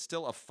 I mean, it's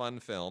still a fun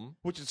film,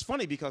 which is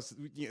funny because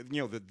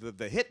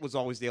the hit was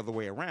always the other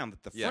way around.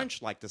 That the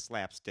French liked the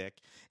slapstick,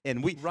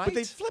 and but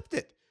they flipped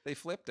it. They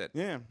flipped it.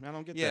 Yeah, I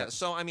don't get that. Yeah,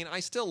 so I mean, I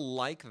still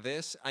like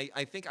this.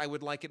 I think I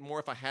would like it more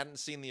if I hadn't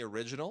seen the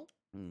original.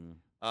 And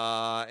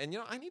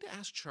I need to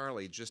ask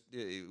Charlie just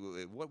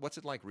what's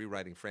it like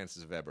rewriting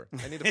Francis Weber.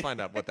 I need to find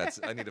out what that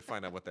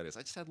is.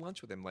 I just had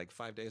lunch with him like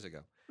 5 days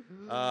ago.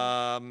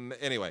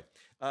 Anyway,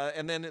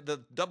 and then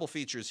the double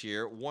features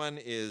here. One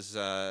is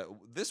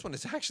this one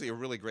is actually a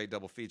really great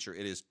double feature.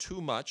 It is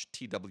Too Much,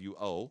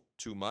 TWO,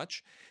 Too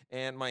Much,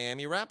 and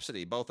Miami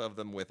Rhapsody, both of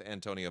them with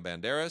Antonio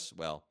Banderas.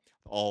 Well,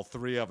 all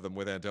three of them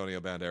with Antonio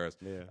Banderas.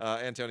 Yeah.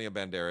 Antonio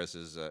Banderas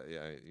is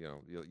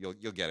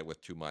you'll get it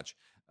with Too Much.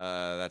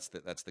 That's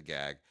the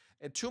gag.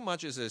 And Too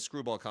Much is a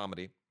screwball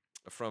comedy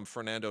from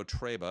Fernando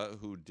Treba,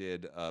 who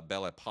did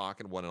Belle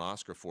Epoque and won an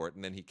Oscar for it,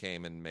 and then he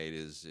came and made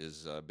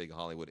his big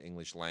Hollywood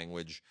English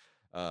language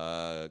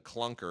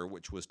clunker,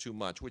 which was Too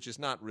Much, which is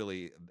not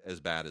really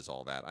as bad as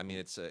all that. I mean,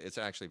 it's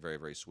actually very,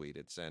 very sweet.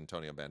 It's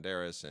Antonio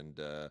Banderas and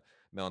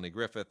Melanie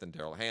Griffith and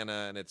Daryl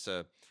Hannah, and it's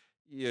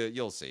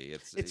you'll see.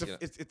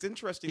 It's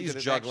interesting. He's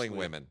juggling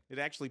women. It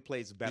actually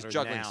plays better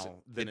now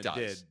than it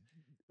did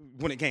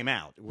when it came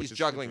out. He's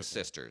juggling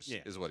sisters,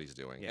 is what he's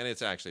doing, and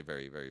it's actually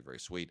very, very, very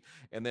sweet.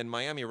 And then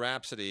Miami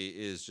Rhapsody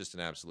is just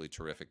an absolutely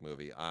terrific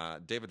movie.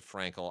 David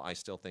Frankel, I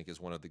still think, is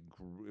one of the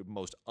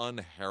most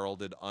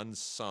unheralded,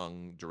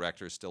 unsung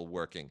directors still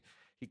working.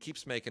 He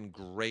keeps making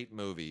great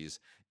movies,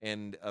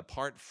 and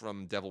apart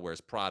from Devil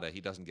Wears Prada,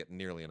 he doesn't get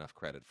nearly enough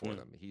credit for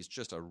them. He's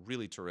just a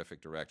really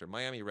terrific director.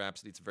 Miami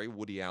Rhapsody, it's very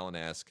Woody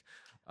Allen-esque.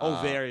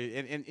 Very.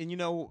 And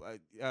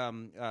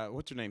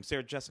what's her name?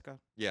 Sarah Jessica?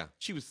 Yeah.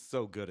 She was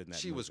so good in that movie.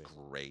 She was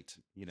great.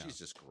 She's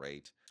just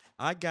great.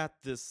 I got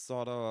this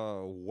sort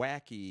of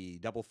wacky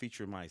double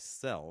feature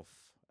myself.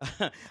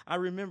 I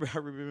remember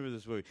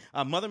this movie.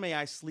 Mother May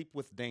I Sleep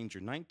with Danger,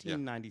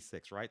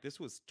 1996, right? This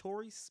was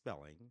Tori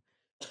Spelling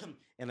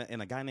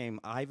and a guy named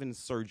Ivan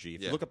Sergi.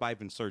 If you look up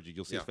Ivan Sergi,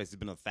 you'll see his face. He's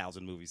been in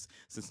 1,000 movies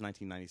since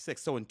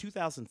 1996. So in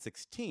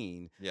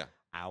 2016,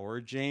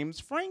 our James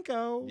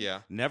Franco,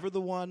 never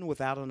the one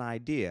without an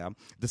idea,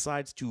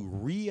 decides to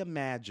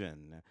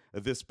reimagine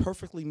this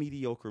perfectly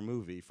mediocre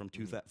movie from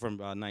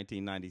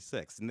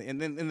 1996,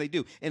 and then they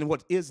do. And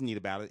what is neat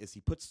about it is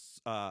he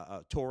puts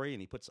Tori and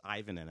he puts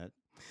Ivan in it.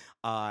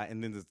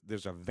 And then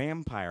there's a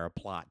vampire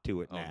plot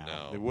to it now.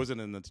 Oh, no. It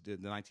wasn't in the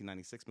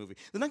 1996 movie.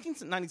 The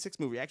 1996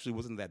 movie actually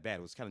wasn't that bad.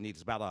 It was kind of neat.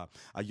 It's about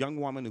a young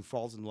woman who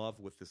falls in love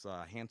with this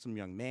handsome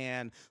young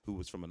man who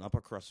was from an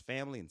upper crust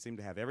family and seemed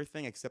to have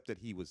everything except that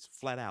he was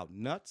flat out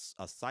nuts,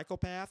 a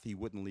psychopath. He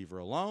wouldn't leave her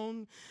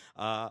alone,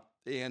 and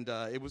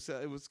it was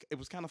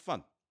kind of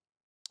fun.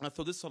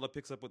 So this sort of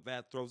picks up with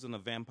that, throws in a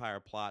vampire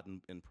plot,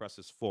 and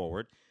presses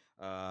forward.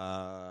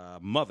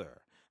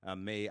 Mother,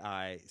 May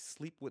I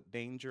Sleep with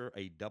Danger,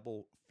 a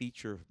double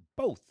feature,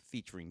 both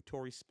featuring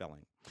Tori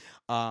Spelling.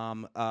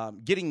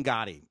 Getting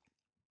Gotti.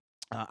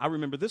 I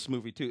remember this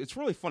movie too. It's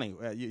really funny,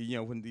 you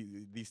know, when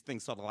these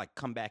things sort of like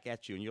come back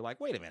at you, and you're like,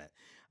 "Wait a minute!"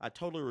 I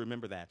totally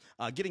remember that.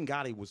 Getting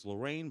Gotti was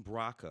Lorraine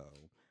Bracco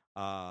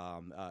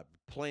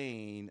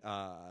playing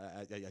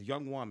a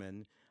young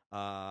woman,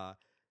 a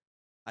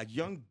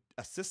young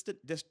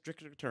assistant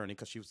district attorney,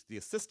 because she was the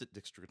assistant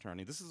district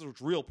attorney. This is a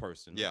real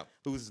person, Yeah.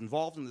 who was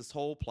involved in this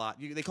whole plot.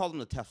 They called him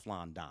the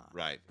Teflon Don,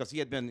 Right. because he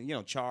had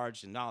been,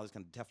 charged and all this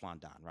kind of Teflon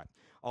Don, right?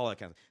 All that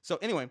kind of. So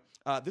anyway,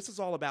 this is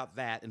all about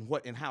that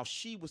and how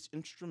she was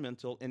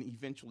instrumental in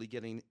eventually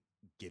getting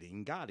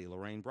Gotti,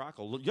 Lorraine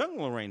Bracco, young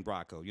Lorraine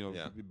Bracco,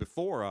 Yeah.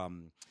 before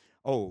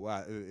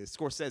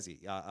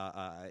Scorsese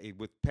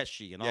with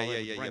Pesci and all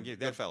that. Yeah.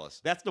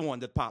 Goodfellas. That's the one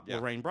that popped Yeah.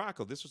 Lorraine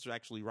Bracco. This was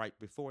actually right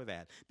before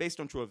that, based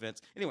on true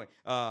events. Anyway,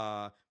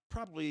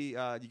 probably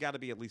you got to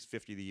be at least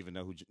 50 to even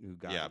know who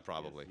got. Yeah, it.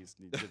 probably. He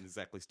didn't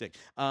exactly stick.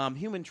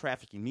 Human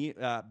trafficking.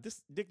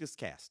 Dig this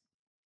cast: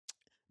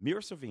 Mira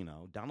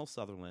Sorvino, Donald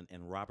Sutherland,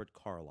 and Robert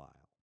Carlyle.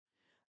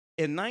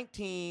 In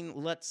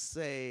let's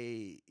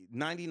say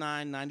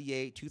 99,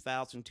 98,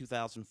 2000,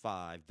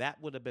 2005,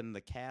 that would have been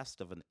the cast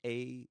of an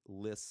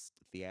A-list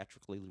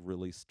theatrically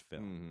released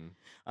film. Mm-hmm.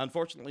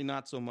 Unfortunately,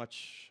 not so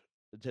much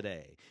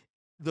today.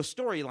 The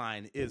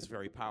storyline is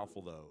very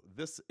powerful, though.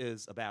 This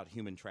is about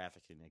human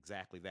trafficking,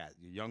 exactly that.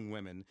 Young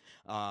women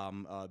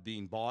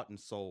being bought and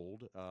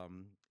sold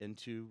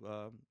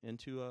into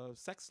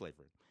sex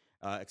slavery.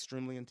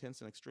 Extremely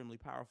intense and extremely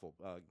powerful,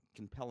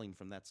 compelling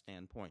from that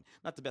standpoint.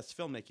 Not the best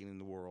filmmaking in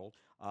the world.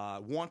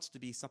 Wants to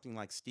be something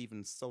like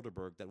Steven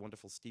Soderbergh, that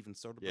wonderful Steven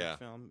Soderbergh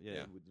film.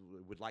 Yeah.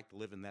 Would like to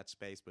live in that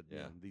space, but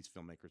these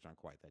filmmakers aren't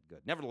quite that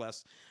good.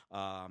 Nevertheless,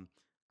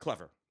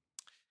 clever.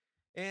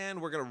 And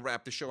we're going to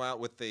wrap the show out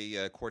with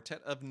a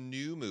quartet of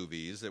new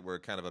movies that were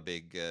kind of a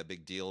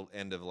big deal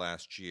end of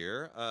last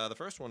year. The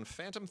first one,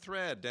 Phantom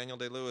Thread, Daniel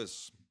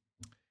Day-Lewis,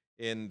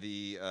 in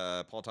the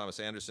Paul Thomas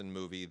Anderson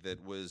movie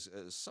that was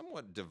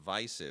somewhat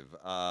divisive.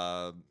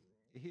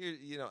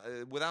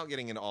 Here, without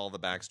getting into all the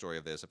backstory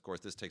of this, of course,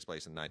 this takes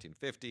place in the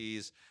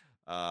 1950s,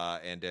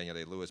 and Daniel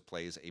Day-Lewis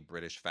plays a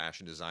British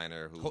fashion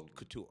designer Haute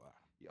couture.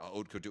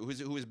 Haute couture,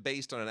 who is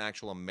based on an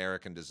actual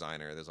American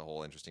designer. There's a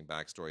whole interesting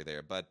backstory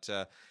there. But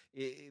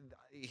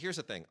here's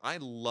the thing. I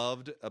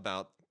loved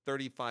about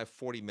 35,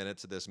 40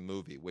 minutes of this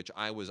movie, which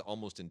I was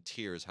almost in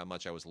tears how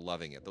much I was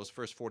loving it. Those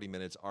first 40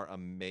 minutes are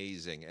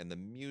amazing. And the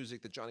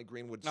music that Johnny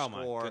Greenwood score.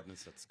 Oh, my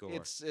goodness, that score.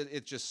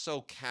 It just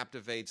so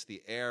captivates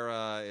the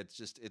era.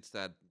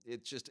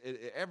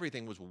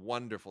 Everything was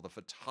wonderful. The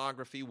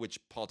photography, which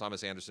Paul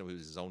Thomas Anderson, who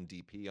was his own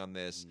DP on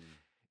this,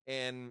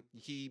 and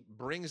he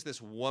brings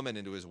this woman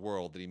into his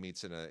world that he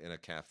meets in a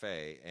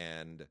cafe,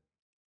 and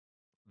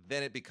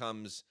then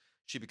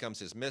she becomes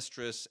his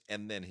mistress,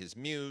 and then his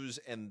muse,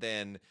 and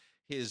then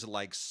his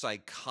like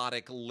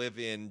psychotic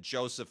live-in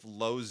Joseph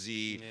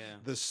Losey,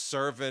 the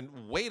servant.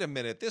 Wait a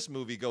minute, this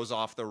movie goes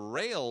off the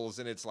rails,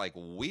 and it's like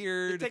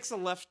weird. It takes a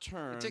left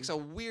turn. It takes a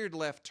weird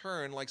left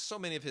turn, like so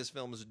many of his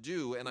films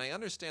do, and I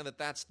understand that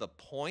that's the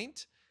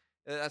point.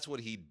 That's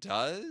what he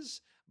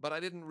does. But I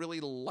didn't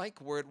really like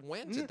where it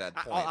went at that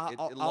point.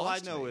 All I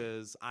know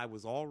is I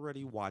was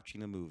already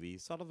watching a movie,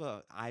 sort of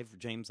a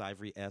James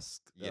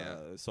Ivory-esque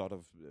sort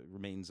of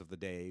remains of the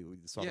day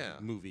sort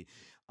of movie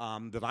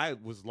that I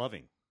was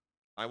loving.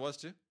 I was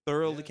too.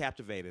 Thoroughly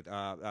captivated.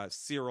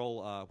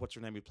 Cyril, what's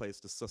her name? He plays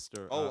the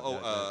sister.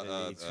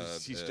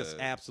 She's just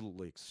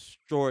absolutely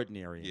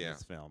extraordinary in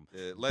this film.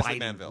 Leslie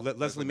Manville.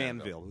 Leslie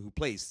Manville, who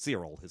plays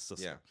Cyril, his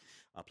sister.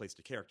 Yeah. Plays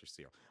the character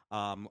Cyril.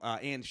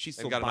 And she's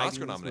so got an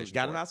Oscar nomination.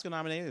 Got an Oscar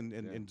nomination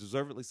and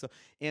deservedly so.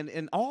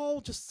 And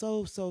all just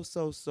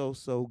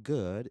so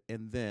good.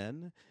 And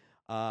then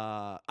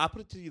I'll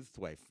put it to you this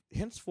way: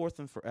 henceforth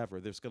and forever,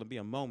 there's going to be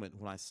a moment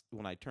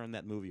when I turn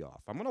that movie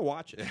off. I'm going to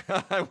watch it.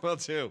 I will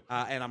too.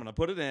 And I'm going to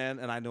put it in,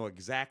 and I know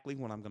exactly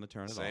when I'm going to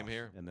turn it off. Same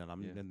here. And then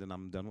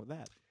I'm done with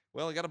that.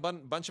 Well, it got a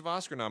bunch of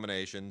Oscar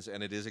nominations,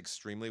 and it is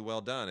extremely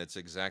well done. It's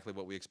exactly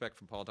what we expect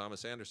from Paul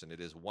Thomas Anderson.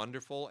 It is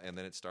wonderful, and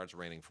then it starts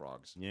raining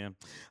frogs. Yeah.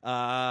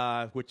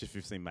 Which, if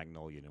you've seen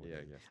Magnolia, you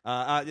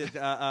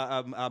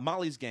know.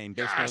 Molly's Game,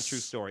 based on a true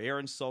story.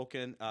 Aaron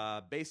Sorkin,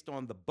 based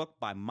on the book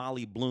by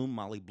Molly Bloom.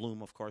 Molly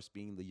Bloom, of course,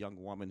 being the young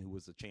woman who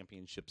was a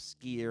championship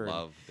skier.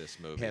 Love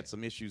this movie. Had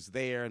some issues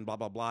there, and blah,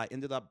 blah, blah.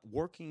 Ended up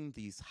working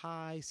these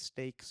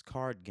high-stakes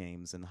card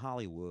games in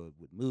Hollywood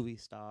with movie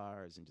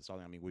stars and just all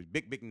that. I mean, with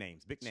big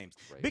names.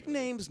 Big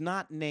names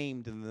not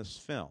named in this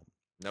film.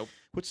 Nope.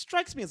 Which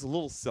strikes me as a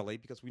little silly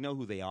because we know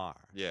who they are.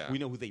 Yeah. We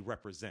know who they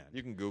represent.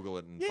 You can Google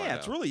it and find out. Yeah,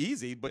 it's really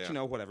easy, but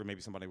whatever. Maybe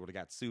somebody would have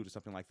got sued or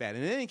something like that.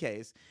 In any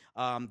case,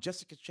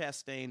 Jessica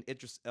Chastain,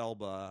 Idris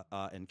Elba,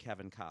 and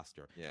Kevin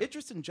Costner. Yeah.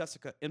 Idris and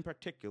Jessica, in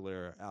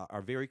particular,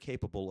 are very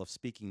capable of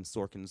speaking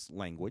Sorkin's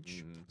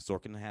language. Mm-hmm.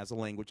 Sorkin has a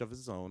language of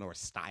his own or a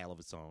style of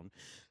his own,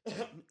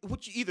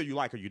 which either you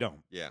like or you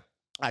don't. Yeah.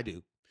 I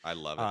do. I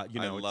love it.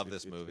 I love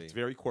this movie. It's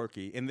very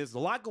quirky, and there's a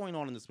lot going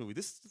on in this movie.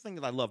 This is the thing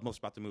that I love most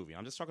about the movie.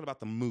 I'm just talking about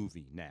the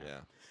movie now.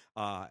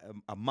 Yeah.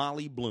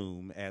 Molly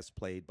Bloom, as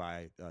played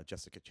by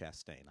Jessica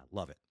Chastain. I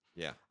love it.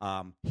 Yeah.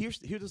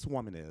 Here this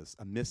woman is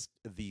amidst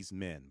these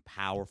men,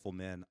 powerful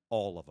men,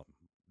 all of them.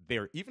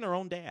 Even her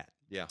own dad.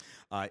 Yeah.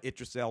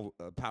 Idris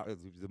Elba,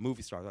 the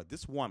movie star.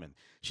 This woman,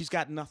 she's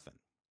got nothing.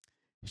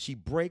 She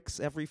breaks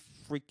every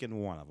freaking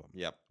one of them.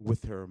 Yep.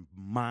 With her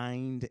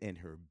mind and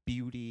her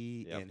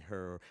beauty Yep. and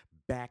her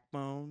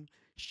backbone,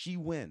 she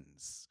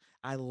wins.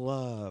 I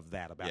love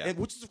that about it,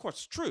 which is of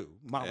course true.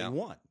 Molly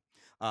won,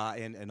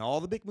 and all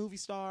the big movie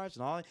stars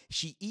and all.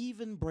 She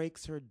even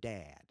breaks her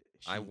dad.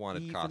 I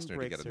wanted Costner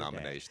to get a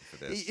nomination for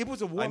this. It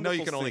was a wonderful I know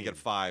you can only scene. get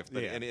 5,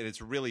 but and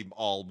it's really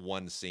all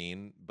one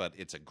scene, but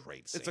it's a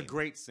great scene. It's a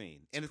great scene,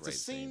 and it's a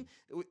scene,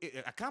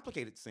 a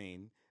complicated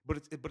scene, but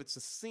it's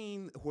a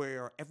scene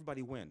where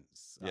everybody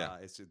wins. Yeah,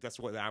 that's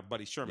what our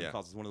buddy Sherman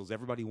calls it, one of those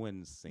everybody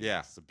wins scenes.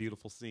 Yeah, it's a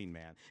beautiful scene,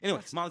 man. Anyway,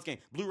 Molly's Game,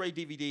 Blu-ray,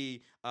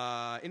 DVD.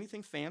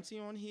 Anything fancy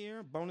on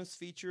here? Bonus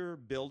feature,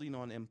 building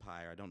on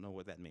Empire. I don't know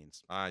what that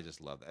means. I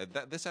just love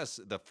that. This has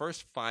the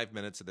first 5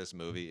 minutes of this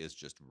movie is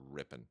just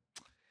ripping.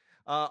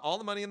 All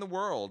the Money in the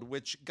World,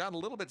 which got a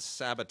little bit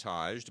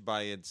sabotaged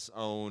by its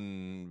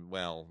own,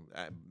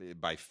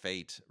 by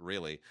fate,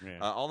 really. Yeah.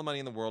 All the Money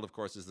in the World, of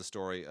course, is the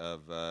story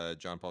of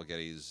John Paul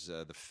Getty's,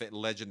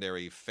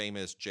 legendary,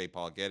 famous J.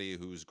 Paul Getty,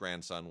 whose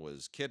grandson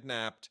was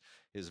kidnapped.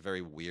 His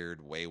very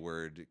weird,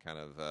 wayward, kind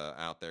of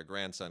out there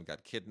grandson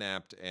got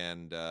kidnapped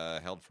and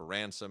held for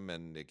ransom,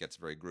 and it gets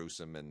very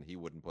gruesome, and he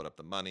wouldn't put up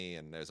the money,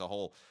 and this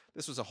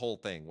was a whole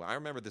thing. I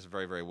remember this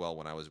very, very well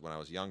when I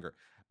was younger.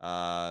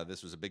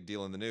 This was a big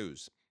deal in the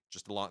news.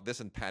 Just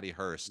this and Patty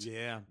Hearst.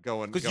 Yeah,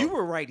 because you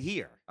were right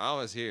here. I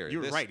was here. You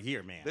were right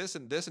here, man. This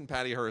and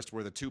Patty Hearst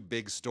were the two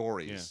big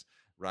stories,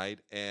 right?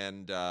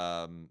 And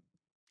I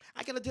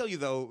got to tell you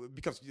though,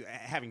 because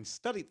having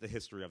studied the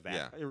history of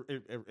that,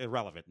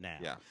 irrelevant now.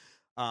 Yeah.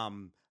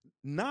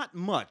 Not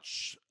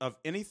much of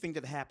anything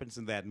that happens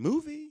in that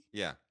movie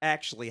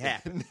actually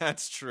happened.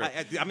 That's true.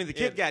 I mean, the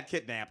kid got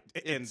kidnapped,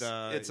 and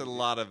it's a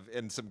lot of,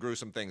 and some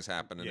gruesome things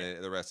happen,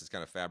 and the rest is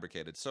kind of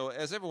fabricated. So,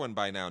 as everyone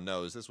by now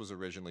knows, this was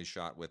originally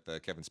shot with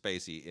Kevin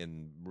Spacey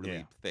in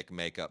really thick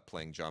makeup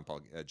playing J.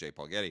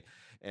 Paul Getty.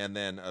 And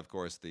then, of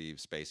course, the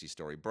Spacey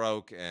story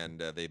broke, and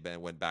they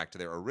went back to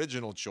their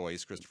original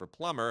choice, Christopher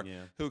Plummer,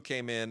 who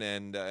came in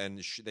and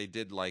they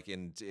did like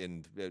in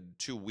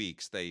 2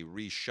 weeks, they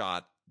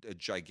reshot a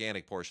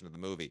gigantic portion of the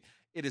movie.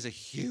 It is a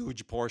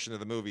huge portion of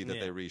the movie that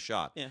they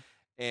reshot. Yeah.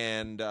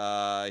 And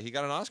he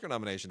got an Oscar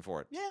nomination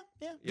for it. Yeah.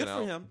 Good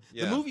for him.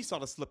 Yeah. The movie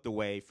sort of slipped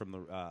away from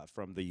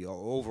the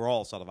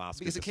overall sort of Oscar.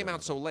 Because it came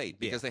out so late.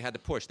 Because they had to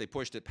push. They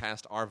pushed it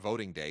past our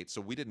voting date,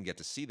 so we didn't get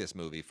to see this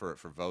movie for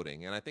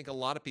voting. And I think a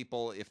lot of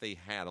people,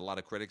 a lot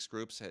of critics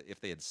groups, if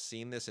they had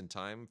seen this in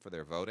time for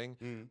their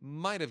voting,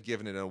 might have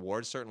given it an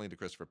award, certainly to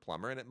Christopher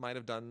Plummer, and it might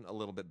have done a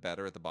little bit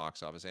better at the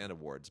box office and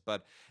awards.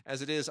 But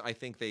as it is, I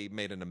think they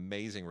made an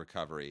amazing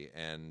recovery,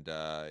 and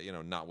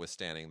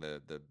notwithstanding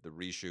the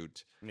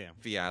reshoot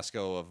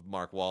fiasco of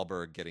Mark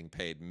Wahlberg getting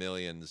paid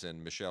millions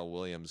and Michelle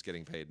Williams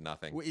getting paid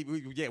nothing.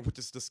 Which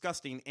is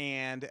disgusting,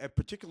 and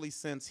particularly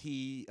since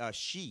she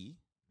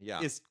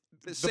is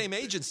the same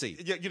agency.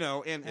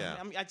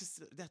 I mean,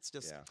 that's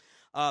just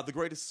The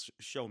Greatest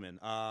Showman,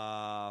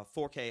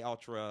 4K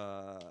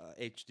Ultra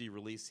HD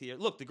release here.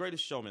 Look, The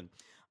Greatest Showman.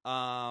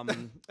 I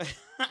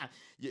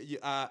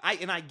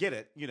get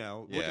it.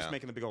 We're just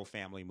making a big old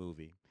family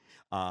movie.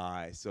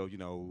 So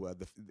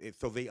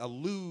they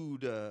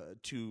allude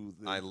to.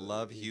 I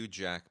love Hugh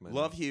Jackman.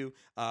 Love Hugh.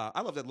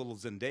 I love that little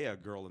Zendaya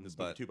girl in this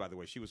movie too. By the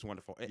way, she was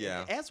wonderful.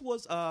 Yeah. As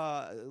was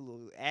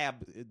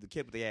the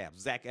kid with the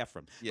abs, Zac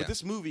Efron. Yeah. But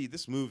this movie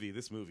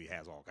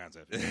has all kinds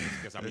of.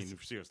 Because I mean,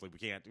 seriously, we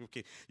can't.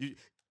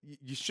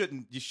 You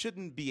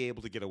shouldn't be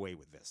able to get away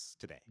with this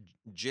today.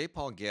 J.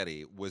 Paul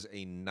Getty was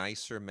a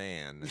nicer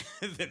man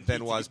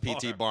than was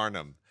P.T.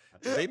 Barnum.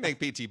 They make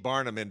P.T.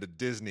 Barnum into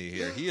Disney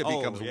here. He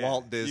becomes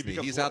Walt Disney.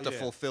 He's out to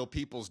fulfill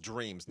people's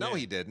dreams. No,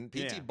 he didn't.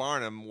 P.T.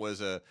 Barnum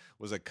was a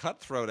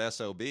cutthroat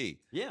SOB.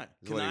 Yeah,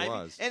 is what he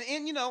was. And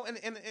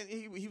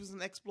he was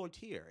an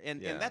exploiter,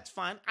 and that's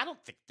fine. I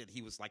don't think that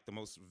he was like the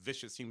most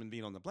vicious human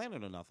being on the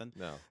planet or nothing.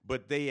 No,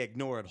 but they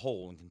ignore it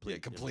whole and completely. Yeah,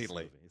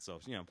 completely. So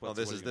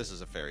this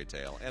is a fairy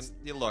tale. And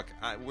look,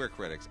 we're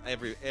critics.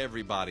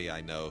 Everybody I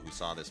know who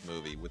saw this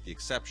movie, with the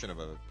exception of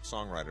a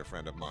songwriter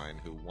friend of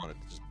mine who wanted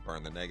to just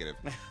burn the negative.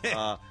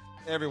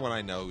 Everyone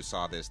I know who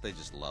saw this, they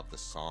just loved the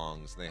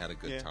songs. They had a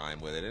good time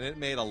with it, and it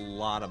made a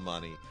lot of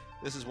money.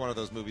 This is one of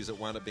those movies that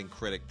wound up being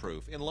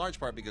critic-proof, in large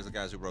part because the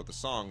guys who wrote the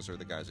songs are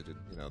the guys who did,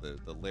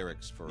 the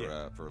lyrics for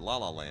La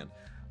La Land,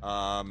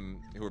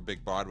 who are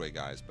big Broadway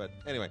guys. But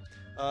anyway,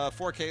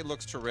 4K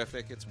looks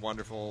terrific. It's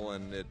wonderful,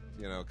 and it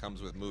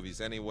comes with Movies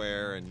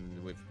Anywhere, and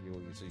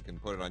so you can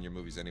put it on your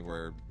Movies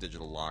Anywhere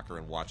digital locker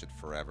and watch it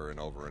forever and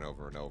over and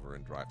over and over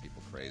and drive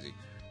people crazy.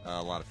 A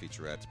lot of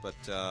featurettes, but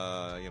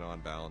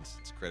on balance,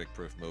 it's a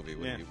critic-proof movie.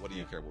 What do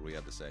you care what we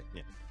have to say?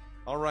 Yeah.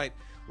 All right,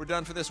 we're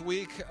done for this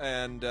week,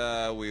 and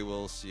we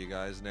will see you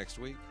guys next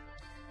week.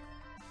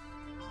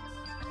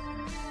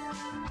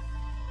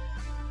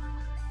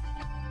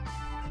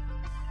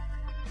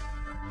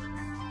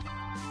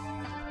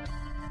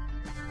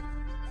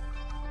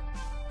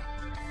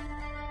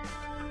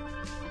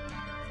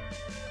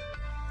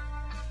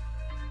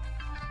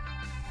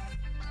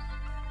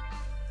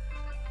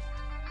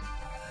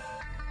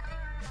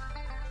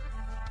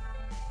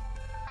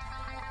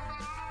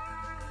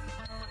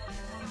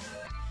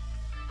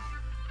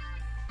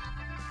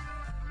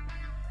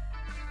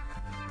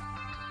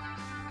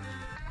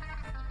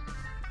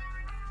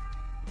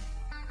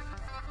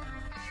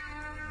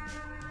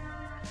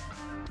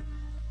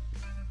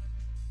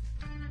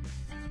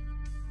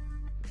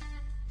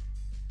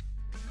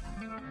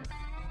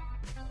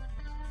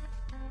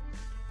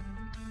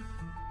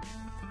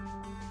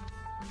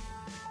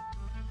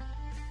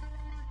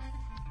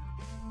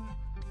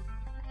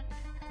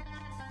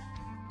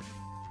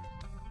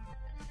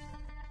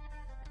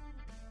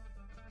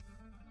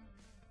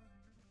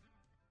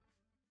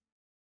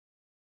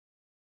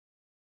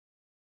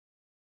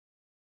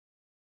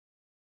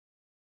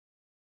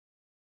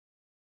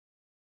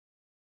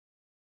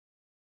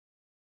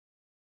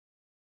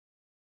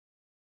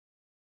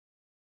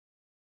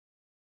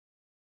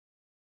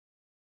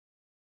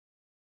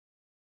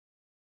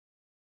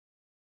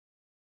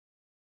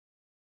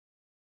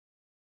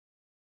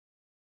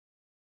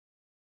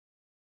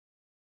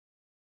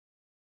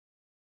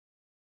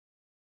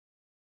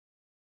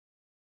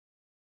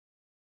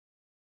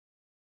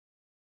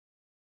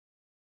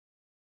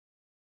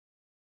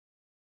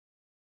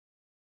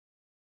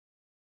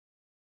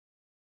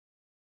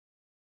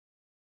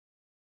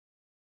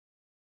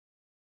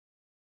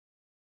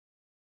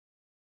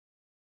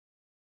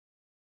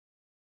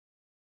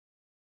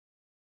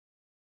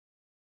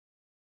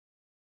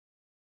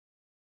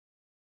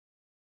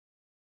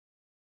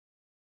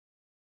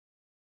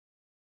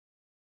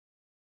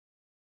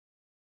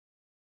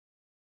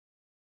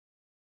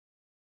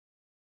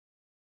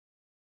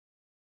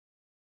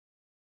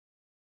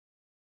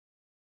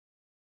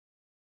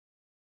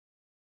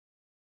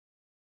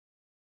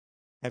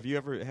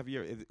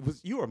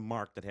 You or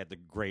Mark that had the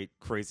great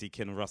crazy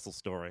Ken Russell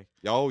story?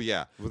 Oh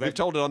yeah, we've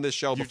told it on this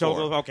show before.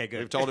 Told it? Okay, good.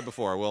 We've told it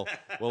before. We'll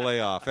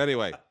lay off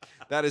anyway.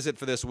 That is it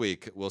for this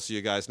week. We'll see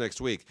you guys next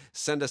week.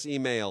 Send us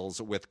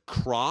emails with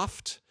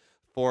Croft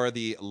for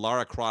the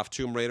Lara Croft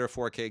Tomb Raider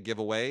 4K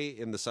giveaway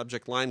in the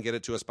subject line. Get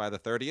it to us by the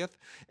 30th.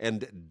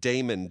 And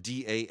Damon,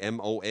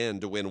 DAMON,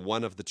 to win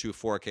one of the 2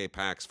 4K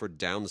packs for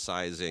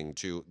downsizing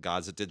to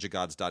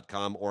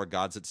gods@digigods.com or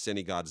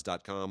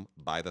gods@cinegods.com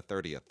by the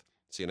 30th.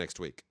 See you next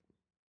week.